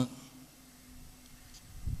സുഖമാണ്.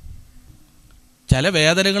 ചില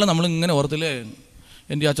വേദനകൾ നമ്മളിങ്ങനെ ഓർത്തില്ലേ,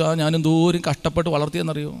 എൻ്റെ അച്ഛാ ഞാൻ എന്തോരം കഷ്ടപ്പെട്ട്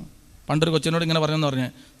വളർത്തിയെന്നറിയോ? പണ്ടൊരു കൊച്ചിനോട് ഇങ്ങനെ പറഞ്ഞെന്ന്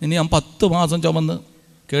പറഞ്ഞാൽ, ഇനി ഞാൻ 10 മാസം ചുമന്ന്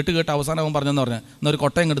കേട്ട് അവസാനം അവൻ പറഞ്ഞെന്ന് പറഞ്ഞാൽ, എന്നൊരു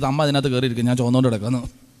കൊട്ടയും എടുത്ത് അമ്മ അതിനകത്ത് കയറിയിരിക്കും, ഞാൻ ചുമന്നുകൊണ്ട് കിടക്കുന്നു.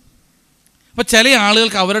 അപ്പം ചില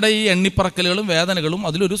ആളുകൾക്ക് അവരുടെ ഈ എണ്ണിപ്പറക്കലുകളും വേദനകളും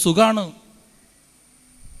അതിലൊരു സുഖമാണ്.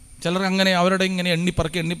 ചിലർ അങ്ങനെ അവരുടെ ഇങ്ങനെ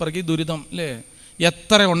എണ്ണിപ്പറക്കി ദുരിതം അല്ലേ,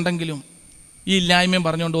 എത്ര ഉണ്ടെങ്കിലും ഈ ഇല്ലായ്മയും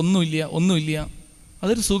പറഞ്ഞുകൊണ്ട് ഒന്നുമില്ല,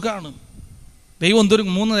 അതൊരു സുഖമാണ്. ദൈവം എന്തൊരു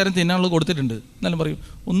 3 നേരം തിന്നാനുള്ളത് കൊടുത്തിട്ടുണ്ട്, എന്നാലും പറയും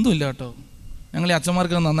ഒന്നുമില്ല കേട്ടോ. ഞങ്ങൾ ഈ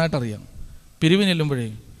അച്ഛന്മാർക്ക് നന്നായിട്ട് അറിയാം. പിരിവിന് ചെല്ലുമ്പോഴേ,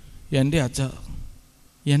 എൻ്റെ അച്ഛ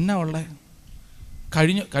എന്നാ ഉള്ളേ,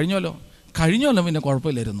 കഴിഞ്ഞല്ലോ പിന്നെ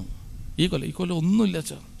കുഴപ്പമില്ലായിരുന്നു, ഈ കൊല്ലം ഒന്നുമില്ല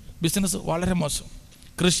അച്ഛ, ബിസിനസ് വളരെ മോശം,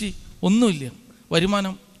 കൃഷി ഒന്നുമില്ല,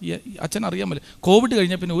 വരുമാനം അച്ഛൻ അറിയാൻ പറ്റില്ല. കോവിഡ്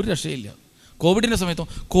കഴിഞ്ഞാൽ പിന്നെ ഒരു രക്ഷയില്ല. കോവിഡിൻ്റെ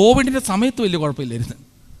സമയത്ത് വലിയ കുഴപ്പമില്ലായിരുന്നു.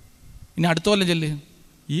 ഇനി അടുത്ത കൊല്ലം ചെല്ല്,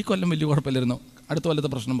 ഈ കൊല്ലം വലിയ കുഴപ്പമില്ലായിരുന്നു, അടുത്ത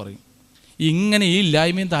കൊല്ലത്തെ പ്രശ്നം പറയും. ഇങ്ങനെ ഈ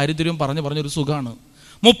ഇല്ലായ്മയും ദാരിദ്ര്യവും പറഞ്ഞൊരു സുഖമാണ്.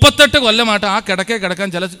 38 കൊല്ലമായിട്ട് ആ കിടക്കെ കിടക്കാൻ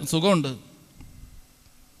ചില സുഖമുണ്ട്.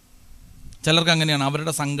 ചിലർക്ക് അങ്ങനെയാണ്,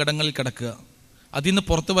 അവരുടെ സങ്കടങ്ങളിൽ കിടക്കുക, അതിൽ നിന്ന്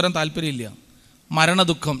പുറത്ത് വരാൻ താല്പര്യമില്ല.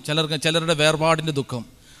 മരണദുഃഖം, ചിലരുടെ വേർപാടിൻ്റെ ദുഃഖം,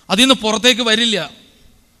 അതിൽ നിന്ന് പുറത്തേക്ക് വരില്ല.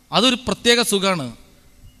 അതൊരു പ്രത്യേക സുഖമാണ്.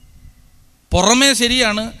 പുറമേ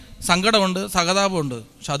ശരിയാണ്, സങ്കടമുണ്ട്, സഹതാപമുണ്ട്,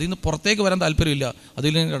 പക്ഷെ അതിൽ നിന്ന് പുറത്തേക്ക് വരാൻ താല്പര്യമില്ല,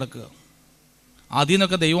 അതിൽ നിന്ന് കിടക്കുക. അതിൽ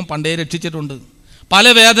നിന്നൊക്കെ ദൈവം പണ്ടേ രക്ഷിച്ചിട്ടുണ്ട്. പല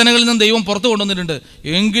വേദനകളിൽ നിന്നും ദൈവം പുറത്ത് കൊണ്ടുവന്നിട്ടുണ്ട്.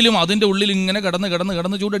 എങ്കിലും അതിൻ്റെ ഉള്ളിൽ ഇങ്ങനെ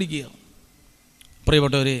കിടന്ന് ചൂടടിക്കുക.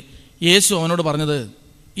 പ്രിയപ്പെട്ടവരെ, യേശു അവനോട് പറഞ്ഞത്,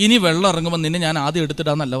 ഇനി വെള്ളം ഇറങ്ങുമ്പോൾ നിന്നെ ഞാൻ ആദ്യം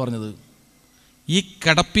എടുത്തിടാന്നല്ല പറഞ്ഞത്, ഈ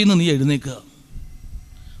കിടപ്പിൽ നിന്ന് നീ എഴുന്നേക്കുക.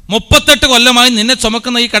 38 കൊല്ലമായി നിന്നെ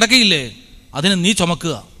ചുമക്കുന്ന ഈ കിടക്കയില്ലേ, അതിനെ നീ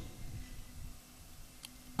ചുമക്കുക.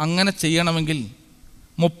 അങ്ങനെ ചെയ്യണമെങ്കിൽ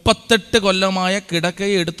 38 കൊല്ലമായ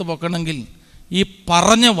കിടക്കയെ എടുത്തു പൊക്കണമെങ്കിൽ ഈ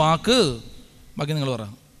പറഞ്ഞ വാക്ക്, ബാക്കി നിങ്ങൾ പറ,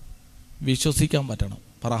 വിശ്വസിക്കാൻ പറ്റണം.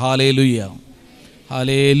 പറ ഹല്ലേലൂയ,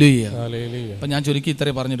 ഹല്ലേലൂയ. അപ്പം ഞാൻ ചുരുക്കി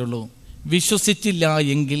ഇത്രേ പറഞ്ഞിട്ടുള്ളൂ. വിശ്വസിച്ചില്ല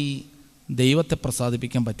എങ്കിൽ ദൈവത്തെ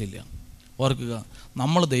പ്രസാദിപ്പിക്കാൻ പറ്റില്ല. ഓർക്കുക,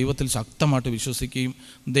 നമ്മൾ ദൈവത്തിൽ ശക്തമായിട്ട് വിശ്വസിക്കുകയും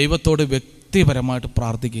ദൈവത്തോട് വ്യക്തിപരമായിട്ട്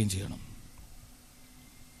പ്രാർത്ഥിക്കുകയും ചെയ്യണം.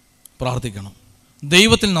 പ്രാർത്ഥിക്കണം,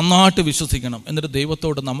 ദൈവത്തിൽ നന്നായിട്ട് വിശ്വസിക്കണം. എന്നിട്ട്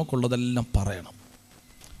ദൈവത്തോട് നമുക്കുള്ളതെല്ലാം പറയണം.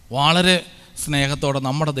 വളരെ സ്നേഹത്തോടെ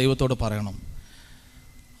നമ്മുടെ ദൈവത്തോട് പറയണം.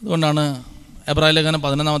 അതുകൊണ്ടാണ് എബ്രായ ലേഖനം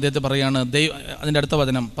 11-ാം അധ്യായത്തിൽ പറയുകയാണ്, അതിൻ്റെ അടുത്ത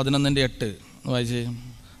വചനം 11:8 വായിച്ച്,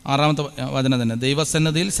 6-ാമത്തെ വചനം തന്നെ,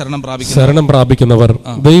 ദൈവസന്നിധിയിൽ ശരണം പ്രാപിക്കുന്നവർ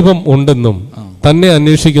ദൈവം ഉണ്ടെന്നും തന്നെ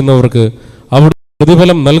അന്വേഷിക്കുന്നവർക്ക് അവിടെ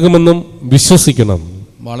പ്രതിഫലം നൽകുമെന്നും വിശ്വസിക്കണം.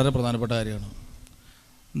 വളരെ പ്രധാനപ്പെട്ട കാര്യമാണ്.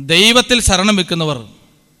 ദൈവത്തിൽ ശരണം വെക്കുന്നവർ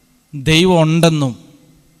ദൈവം ഉണ്ടെന്നും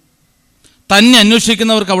തന്നെ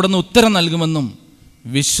അന്വേഷിക്കുന്നവർക്ക് അവിടുന്ന് ഉത്തരം നൽകുമെന്നും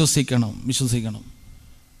വിശ്വസിക്കണം.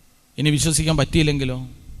 ഇനി വിശ്വസിക്കാൻ പറ്റിയില്ലെങ്കിലോ?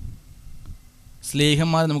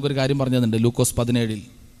 സ്ലേഹന്മാർ നമുക്കൊരു കാര്യം പറഞ്ഞു തന്നിട്ടുണ്ട്. ലൂക്കോസ് 17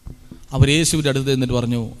 അവർ യേശുവിൻ്റെ അടുത്ത് എന്നിട്ട്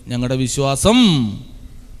പറഞ്ഞു, ഞങ്ങളുടെ വിശ്വാസം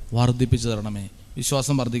വർദ്ധിപ്പിച്ചു തരണമേ.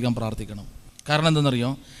 വിശ്വാസം വർദ്ധിക്കാൻ പ്രാർത്ഥിക്കണം. കാരണം എന്തെന്നറിയോ?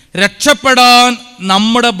 രക്ഷപ്പെടാൻ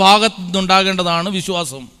നമ്മുടെ ഭാഗത്ത് നിന്നുണ്ടാകേണ്ടതാണ്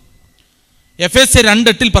വിശ്വാസം. എഫേസ്യർ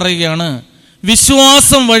 2:8 പറയുകയാണ്,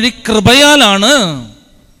 വിശ്വാസം വഴി കൃപയാലാണ്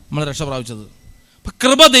നമ്മൾ രക്ഷ പ്രാപിച്ചത്. അപ്പം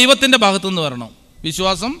കൃപ ദൈവത്തിൻ്റെ ഭാഗത്തു നിന്ന് വരണം.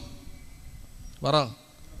 വിശ്വാസം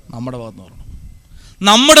നമ്മുടെ ഭാഗത്ത് നിന്ന് വരണം.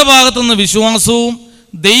 നമ്മുടെ ഭാഗത്തുനിന്ന് വിശ്വാസവും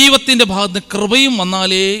ദൈവത്തിൻ്റെ ഭാഗത്ത് കൃപയും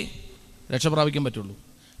വന്നാലേ രക്ഷ പ്രാപിക്കാൻ പറ്റുള്ളൂ.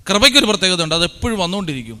 കൃപയ്ക്കൊരു പ്രത്യേകത ഉണ്ട്, അത് എപ്പോഴും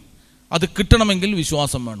വന്നുകൊണ്ടിരിക്കും. അത് കിട്ടണമെങ്കിൽ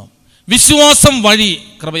വിശ്വാസം വേണം. വിശ്വാസം വഴി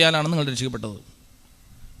കൃപയാലാണ് നിങ്ങൾ രക്ഷിക്കപ്പെട്ടത്.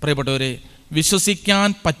 പ്രിയപ്പെട്ടവരെ, വിശ്വസിക്കാൻ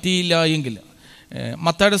പറ്റിയില്ല എങ്കിൽ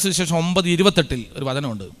മത്തായിയുടെ സുവിശേഷം 9:28 ഒരു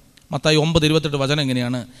വചനമുണ്ട്. മത്തായി 9:28 വചനം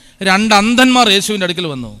എങ്ങനെയാണ്? 2 അന്ധന്മാർ യേശുവിൻ്റെ അടുക്കൽ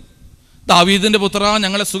വന്നു. ദാവീദിന്റെ പുത്രാ,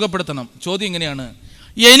 ഞങ്ങളെ സുഖപ്പെടുത്തണം. ചോദ്യം ഇങ്ങനെയാണ്,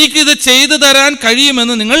 എനിക്കിത് ചെയ്തു തരാൻ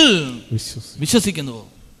കഴിയുമെന്ന് നിങ്ങൾ വിശ്വസിക്കുന്നുവോ?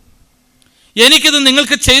 എനിക്കിത്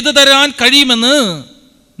നിങ്ങൾക്ക് ചെയ്തു തരാൻ കഴിയുമെന്ന്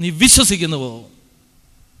നീ വിശ്വസിക്കുന്നുവോ?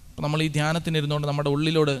 അപ്പം നമ്മൾ ഈ ധ്യാനത്തിനിരുന്നുകൊണ്ട് നമ്മുടെ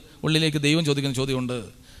ഉള്ളിലേക്ക് ദൈവം ചോദിക്കുന്ന ചോദ്യമുണ്ട്.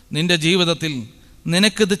 നിന്റെ ജീവിതത്തിൽ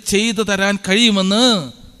നിനക്കിത് ചെയ്തു തരാൻ കഴിയുമെന്ന്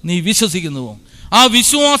നീ വിശ്വസിക്കുന്നുവോ? ആ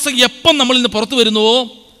വിശ്വാസം എപ്പം നമ്മളിൽ നിന്ന് പുറത്തു വരുന്നുവോ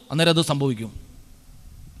അന്നേരം അത് സംഭവിക്കും.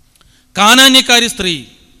 കാനാന്യക്കാരി സ്ത്രീ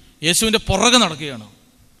യേശുവിൻ്റെ പുറകെ നടക്കുകയാണ്.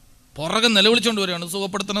 പുറകെ നിലവിളിച്ചുകൊണ്ട് വരികയാണ്,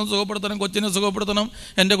 സുഖപ്പെടുത്തണം, കൊച്ചിനെ സുഖപ്പെടുത്തണം,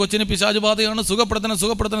 എൻ്റെ കൊച്ചിന് പിശാച് ബാധയാണ്,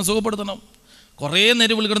 സുഖപ്പെടുത്തണം. കുറേ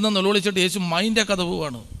നേരം വിളിക്കിടന്ന് നിലവിളിച്ചിട്ട് യേശു മൈൻ്റെ കഥ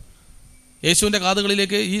പോവാണ്. യേശുവിൻ്റെ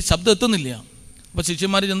കാതുകളിലേക്ക് ഈ ശബ്ദം എത്തുന്നില്ല. അപ്പോൾ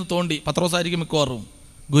ശിഷ്യന്മാർ ചെന്ന് തോണ്ടി, പത്രോസായിരിക്കും മിക്കവാറും,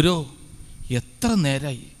 ഗുരു എത്ര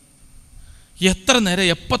നേരമായി,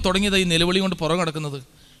 എപ്പോൾ തുടങ്ങിയതായി നിലവിളി കൊണ്ട് പുറകെ നടക്കുന്നത്?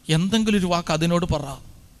 എന്തെങ്കിലും ഒരു വാക്ക് അതിനോട് പറ.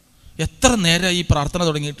 എത്ര നേരമായി ഈ പ്രാർത്ഥന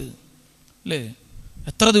തുടങ്ങിയിട്ട് അല്ലേ?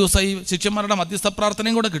 എത്ര ദിവസമായി? ശിഷ്യന്മാരുടെ മധ്യസ്ഥ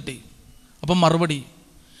പ്രാർത്ഥനയും കൂടെ കിട്ടി. അപ്പം മറുപടി,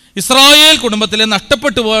 ഇസ്രായേൽ കുടുംബത്തിലെ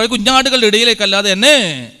നഷ്ടപ്പെട്ടു പോയ കുഞ്ഞാടുകളുടെ ഇടയിലേക്കല്ലാതെ എന്നെ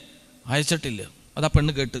അയച്ചിട്ടില്ല. അതാ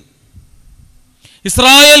പെണ്ണ് കേട്ട്.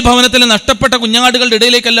 ഇസ്രായേൽ ഭവനത്തിലെ നഷ്ടപ്പെട്ട കുഞ്ഞാടുകളുടെ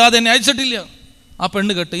ഇടയിലേക്കല്ലാതെ എന്നെ അയച്ചിട്ടില്ല. ആ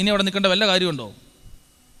പെണ്ണ് കേട്ട്. ഇനി അവിടെ നിൽക്കേണ്ട വല്ല കാര്യമുണ്ടോ?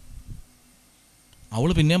 അവൾ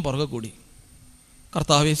പിന്നെയും പുറകെ കൂടി,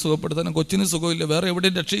 കർത്താവെ സുഖപ്പെടുത്തണം, കൊച്ചിന് സുഖമില്ല, വേറെ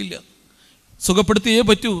എവിടെയും രക്ഷയില്ല, സുഖപ്പെടുത്തിയേ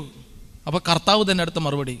പറ്റൂ. അപ്പോൾ കർത്താവ് തന്നെ അടുത്ത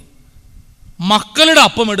മറുപടി, മക്കളുടെ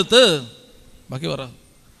അപ്പം എടുത്ത് ബാക്കി പറ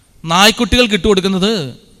നായ്ക്കുട്ടികൾക്ക് ഇട്ട് കൊടുക്കുന്നത്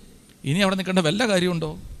ഇനി അവിടെ നിൽക്കേണ്ട വല്ല കാര്യമുണ്ടോ?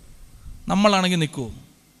 നമ്മളാണെങ്കിൽ നിൽക്കുമോ?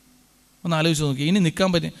 ഒന്ന് ആലോചിച്ച് നോക്കി. ഇനി നിൽക്കാൻ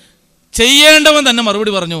പറ്റും. ചെയ്യേണ്ടവൻ തന്നെ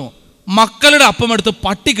മറുപടി പറഞ്ഞു, മക്കളുടെ അപ്പം എടുത്ത്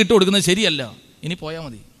പട്ടിക്കിട്ട് കൊടുക്കുന്നത് ശരിയല്ല, ഇനി പോയാൽ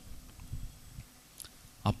മതി.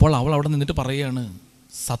 അപ്പോൾ അവൾ അവിടെ നിന്നിട്ട് പറയുകയാണ്,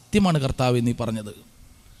 സത്യമാണ് കർത്താവ് നീ പറഞ്ഞത്,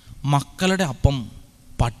 മക്കളുടെ അപ്പം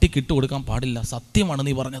പട്ടിക്കിട്ട് കൊടുക്കാൻ പാടില്ല, സത്യമാണ്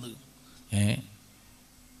നീ പറഞ്ഞത്.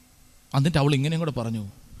 എന്നിട്ട് അവൾ ഇങ്ങനെയും കൂടെ പറഞ്ഞു,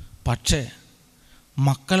 പക്ഷേ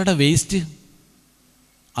മക്കളുടെ വേസ്റ്റ്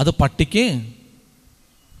അത് പട്ടിക്ക്,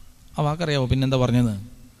 ആ വാക്കറിയാവോ പിന്നെന്താ പറഞ്ഞത്?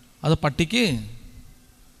 അത് പട്ടിക്ക്.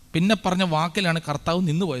 പിന്നെ പറഞ്ഞ വാക്കിലാണ് കർത്താവ്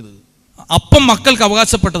നിന്നു പോയത്. അപ്പം മക്കൾക്ക്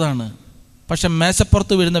അവകാശപ്പെട്ടതാണ്, പക്ഷെ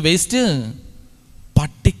മേശപ്പുറത്ത് വീഴുന്ന വേസ്റ്റ്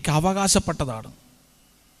പട്ടിക്ക് അവകാശപ്പെട്ടതാണ്.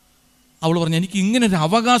 അവൾ പറഞ്ഞു, എനിക്ക് ഇങ്ങനൊരു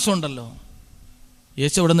അവകാശം ഉണ്ടല്ലോ.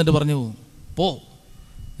 യേശു ഇവിടെ നിന്നിട്ട് പറഞ്ഞു, പോ,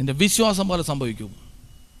 നിന്റെ വിശ്വാസം പോലെ സംഭവിക്കൂ.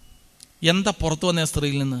 എന്താ പുറത്തു വന്ന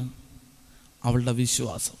സ്ത്രീയിൽ നിന്ന്? അവളുടെ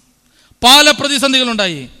വിശ്വാസം. പല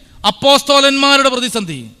പ്രതിസന്ധികളുണ്ടായി. അപ്പോസ്തലന്മാരുടെ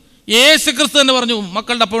പ്രതിസന്ധി. യേശു ക്രിസ്തു തന്നെ പറഞ്ഞു,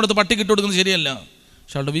 മക്കളുടെ അപ്പം എടുത്ത് പട്ടിക്ക് ഇട്ട് കൊടുക്കുന്നത് ശരിയല്ല.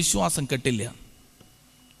 പക്ഷെ അവളുടെ വിശ്വാസം കെട്ടില്ല.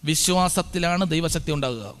 വിശ്വാസത്തിലാണ് ദൈവശക്തി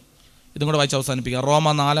ഉണ്ടാകുക. ഇതും കൂടെ വായിച്ച് അവസാനിപ്പിക്കുക. റോമ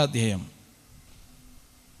 4 അധ്യായം,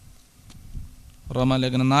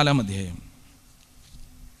 റോമാലേഖനം 4 അധ്യായം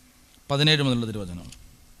 17 മുതലുള്ള തിരുവചനം.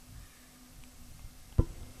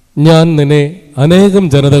 ഞാൻ നിന്നെ അനേകം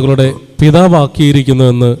ജനതകളുടെ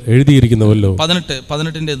പിതാവാക്കിയിരിക്കുന്നുവെന്ന് എഴുതിയിരിക്കുന്നുവല്ലോ.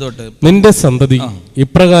 18 തൊട്ട് നിന്റെ സന്തതി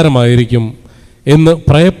ഇപ്രകാരമായിരിക്കും എന്ന്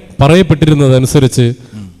പറയപ്പെട്ടിരുന്നതനുസരിച്ച്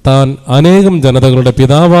താൻ അനേകം ജനതകളുടെ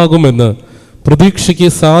പിതാവാകുമെന്ന് പ്രതീക്ഷയ്ക്ക്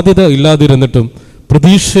സാധ്യത ഇല്ലാതിരുന്നിട്ടും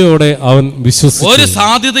പ്രതീക്ഷയോടെ അവൻ വിശ്വസിച്ചു. ഒരു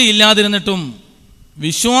സാധ്യത ഇല്ലാതിരുന്നിട്ടും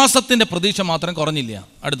വിശ്വാസത്തിന്റെ പ്രതീക്ഷ മാത്രം കുറഞ്ഞില്ല.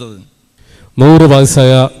 അടുത്തത്, 100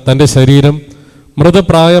 വയസ്സായ തന്റെ ശരീരം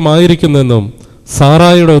മൃതപ്രായമായിരിക്കുന്നെന്നും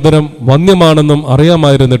സാറായുടെ ഉദരം വന്യമാണെന്നും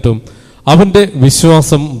അറിയാമായിരുന്നിട്ടും അവന്റെ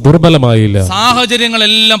വിശ്വാസം ദുർബലമായില്ല.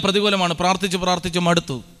 സാഹചര്യങ്ങളെല്ലാം പ്രതികൂലമാണ്. പ്രാർത്ഥിച്ച്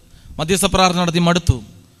മടുത്തു. മധ്യസ്ഥ പ്രാർത്ഥന നടത്തി മടുത്തു.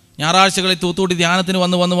 ഞായറാഴ്ചകളിൽ തൂത്തുകൂടി ധ്യാനത്തിന്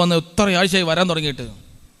വന്ന് എത്ര ആഴ്ചയായി വരാൻ തുടങ്ങിയിട്ട്.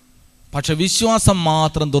 പക്ഷെ വിശ്വാസം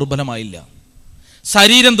മാത്രം ദുർബലമായില്ല.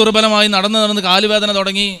 ശരീരം ദുർബലമായി നടന്ന് കാലുവേദന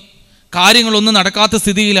തുടങ്ങി, കാര്യങ്ങളൊന്നും നടക്കാത്ത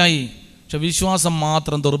സ്ഥിതിയിലായി. പക്ഷെ വിശ്വാസം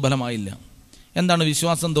മാത്രം ദുർബലമായില്ല. എന്താണ്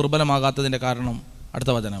വിശ്വാസം ദുർബലമാകാത്തതിന്റെ കാരണം?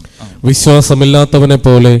 അടുത്ത വചനം. വിശ്വാസമില്ലാത്തവനെ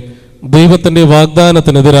പോലെ ദൈവത്തിന്റെ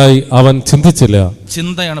വാഗ്ദാനത്തിനെതിരായി അവൻ ചിന്തിച്ചില്ല.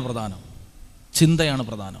 ചിന്തയാണ് പ്രധാനം,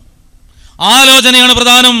 ആലോചനയാണ്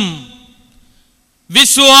പ്രധാനം.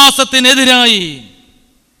 വിശ്വാസത്തിനെതിരായി,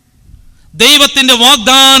 ദൈവത്തിന്റെ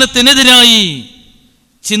വാഗ്ദാനത്തിനെതിരായി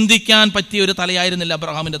ചിന്തിക്കാൻ പറ്റിയ ഒരു തലയായിരുന്നില്ല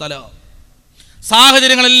അബ്രഹാമിന്റെ തല.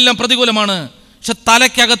 സാഹചര്യങ്ങളെല്ലാം പ്രതികൂലമാണ്. പക്ഷെ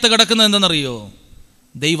തലയ്ക്കകത്ത് കിടക്കുന്നത് എന്തെന്നറിയോ?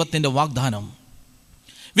 ദൈവത്തിന്റെ വാഗ്ദാനം.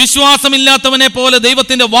 വിശ്വാസമില്ലാത്തവനെ പോലെ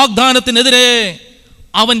ദൈവത്തിന്റെ വാഗ്ദാനത്തിനെതിരെ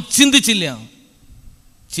അവൻ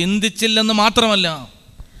ചിന്തിച്ചില്ലെന്ന് മാത്രമല്ല,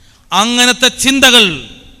 അങ്ങനത്തെ ചിന്തകൾ,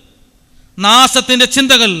 നാശത്തിന്റെ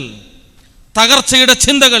ചിന്തകൾ, തകർച്ചയുടെ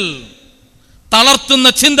ചിന്തകൾ, തളർത്തുന്ന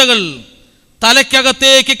ചിന്തകൾ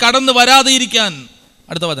തലയ്ക്കകത്തേക്ക് കടന്നു വരാതെയിരിക്കാൻ.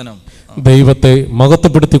 അടുത്ത വചനം. ദൈവത്തെ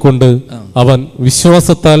മഹത്വപ്പെടുത്തിക്കൊണ്ട് അവൻ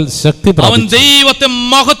വിശ്വാസത്താൽ ശക്തി പ്രാപിച്ചു. അവൻ ദൈവത്തെ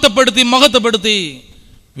മഹത്വപ്പെടുത്തി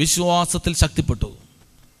വിശ്വാസത്തിൽ ശക്തിപ്പെട്ടു.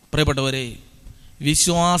 പ്രിയപ്പെട്ടവരെ,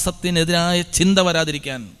 വിശ്വാസത്തിനെതിരായ ചിന്ത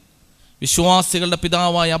വരാതിരിക്കാൻ വിശ്വാസികളുടെ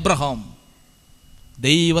പിതാവായ അബ്രഹാം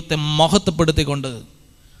ദൈവത്തെ മഹത്വപ്പെടുത്തിക്കൊണ്ട്,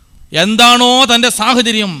 എന്താണോ തൻ്റെ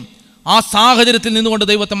സാഹചര്യം, ആ സാഹചര്യത്തിൽ നിന്നുകൊണ്ട്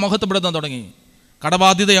ദൈവത്തെ മഹത്വപ്പെടുത്താൻ തുടങ്ങി.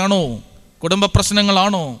 കടബാധ്യതയാണോ, കുടുംബ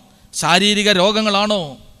പ്രശ്നങ്ങളാണോ, ശാരീരിക രോഗങ്ങളാണോ,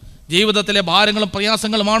 ജീവിതത്തിലെ ഭാരങ്ങളും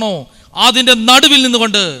പ്രയാസങ്ങളുമാണോ, അതിൻ്റെ നടുവിൽ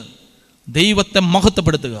നിന്നുകൊണ്ട് ദൈവത്തെ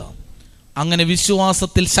മഹത്വപ്പെടുത്തുക. അങ്ങനെ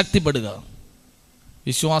വിശ്വാസത്തിൽ ശക്തിപ്പെടുക.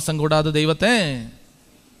 വിശ്വാസം കൂടാതെ ദൈവത്തെ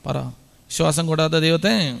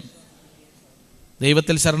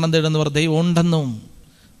ദൈവത്തിൽ ശരണം തേടുന്നവർ ദൈവം ഉണ്ടെന്നും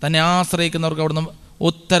തന്നെ ആശ്രയിക്കുന്നവർക്ക് അവിടുന്ന്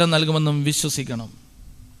ഉത്തരം നൽകുമെന്നും വിശ്വസിക്കണം.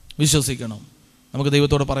 നമുക്ക്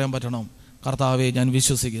ദൈവത്തോട് പറയാൻ പറ്റണം, കർത്താവേ ഞാൻ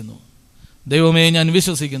വിശ്വസിക്കുന്നു, ദൈവമേ ഞാൻ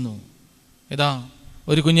വിശ്വസിക്കുന്നു. ഇതാ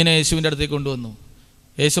ഒരു കുഞ്ഞിനെ യേശുവിൻ്റെ അടുത്തേക്ക് കൊണ്ടുവന്നു.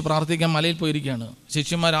 യേശു പ്രാർത്ഥിക്കാൻ മലയിൽ പോയിരിക്കുകയാണ്.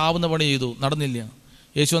 ശിഷ്യന്മാരാവുന്ന പണി ചെയ്തു, നടന്നില്ല.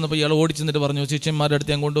 യേശു വന്നപ്പോൾ ഇയാൾ ഓടിച്ചെന്നിട്ട് പറഞ്ഞു, ശിഷ്യന്മാരുടെ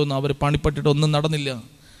അടുത്ത് ഞാൻ കൊണ്ടുവന്നു, അവർ പണിപ്പെട്ടിട്ട് ഒന്നും നടന്നില്ല,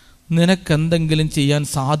 നിനക്കെന്തെങ്കിലും ചെയ്യാൻ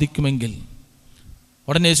സാധിക്കുമെങ്കിൽ.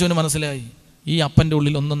 ഉടനെ യേശുവിന് മനസ്സിലായി, ഈ അപ്പൻ്റെ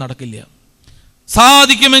ഉള്ളിൽ ഒന്നും നടക്കില്ല.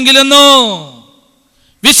 സാധിക്കുമെങ്കിലെന്നോ,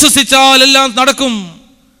 വിശ്വസിച്ചാൽ എല്ലാം നടക്കും.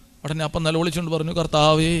 ഉടനെ അപ്പം നല്ല വിളിച്ചുകൊണ്ട് പറഞ്ഞു,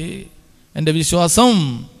 കർത്താവേ എൻ്റെ വിശ്വാസം.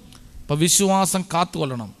 അപ്പം വിശ്വാസം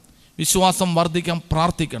കാത്തുകൊള്ളണം, വിശ്വാസം വർദ്ധിക്കാൻ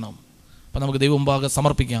പ്രാർത്ഥിക്കണം. അപ്പം നമുക്ക് ദൈവമുമ്പാകെ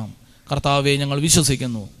സമർപ്പിക്കാം. കർത്താവേ ഞങ്ങൾ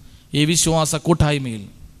വിശ്വസിക്കുന്നു. ഈ വിശ്വാസ കൂട്ടായ്മയിൽ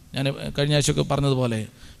ഞാൻ കഴിഞ്ഞ ആഴ്ചയൊക്കെ പറഞ്ഞതുപോലെ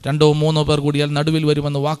 2-3 പേർ കൂടിയാൽ നടുവിൽ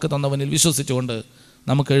വരുമെന്ന് വാക്ക് തന്നവനിൽ വിശ്വസിച്ചുകൊണ്ട്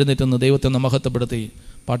നമുക്ക് എഴുന്നേറ്റ് നിന്ന് ദൈവത്തെ ഒന്ന് മഹത്വപ്പെടുത്തി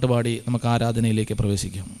പാട്ടുപാടി നമുക്ക് ആരാധനയിലേക്ക്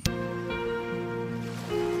പ്രവേശിക്കാം.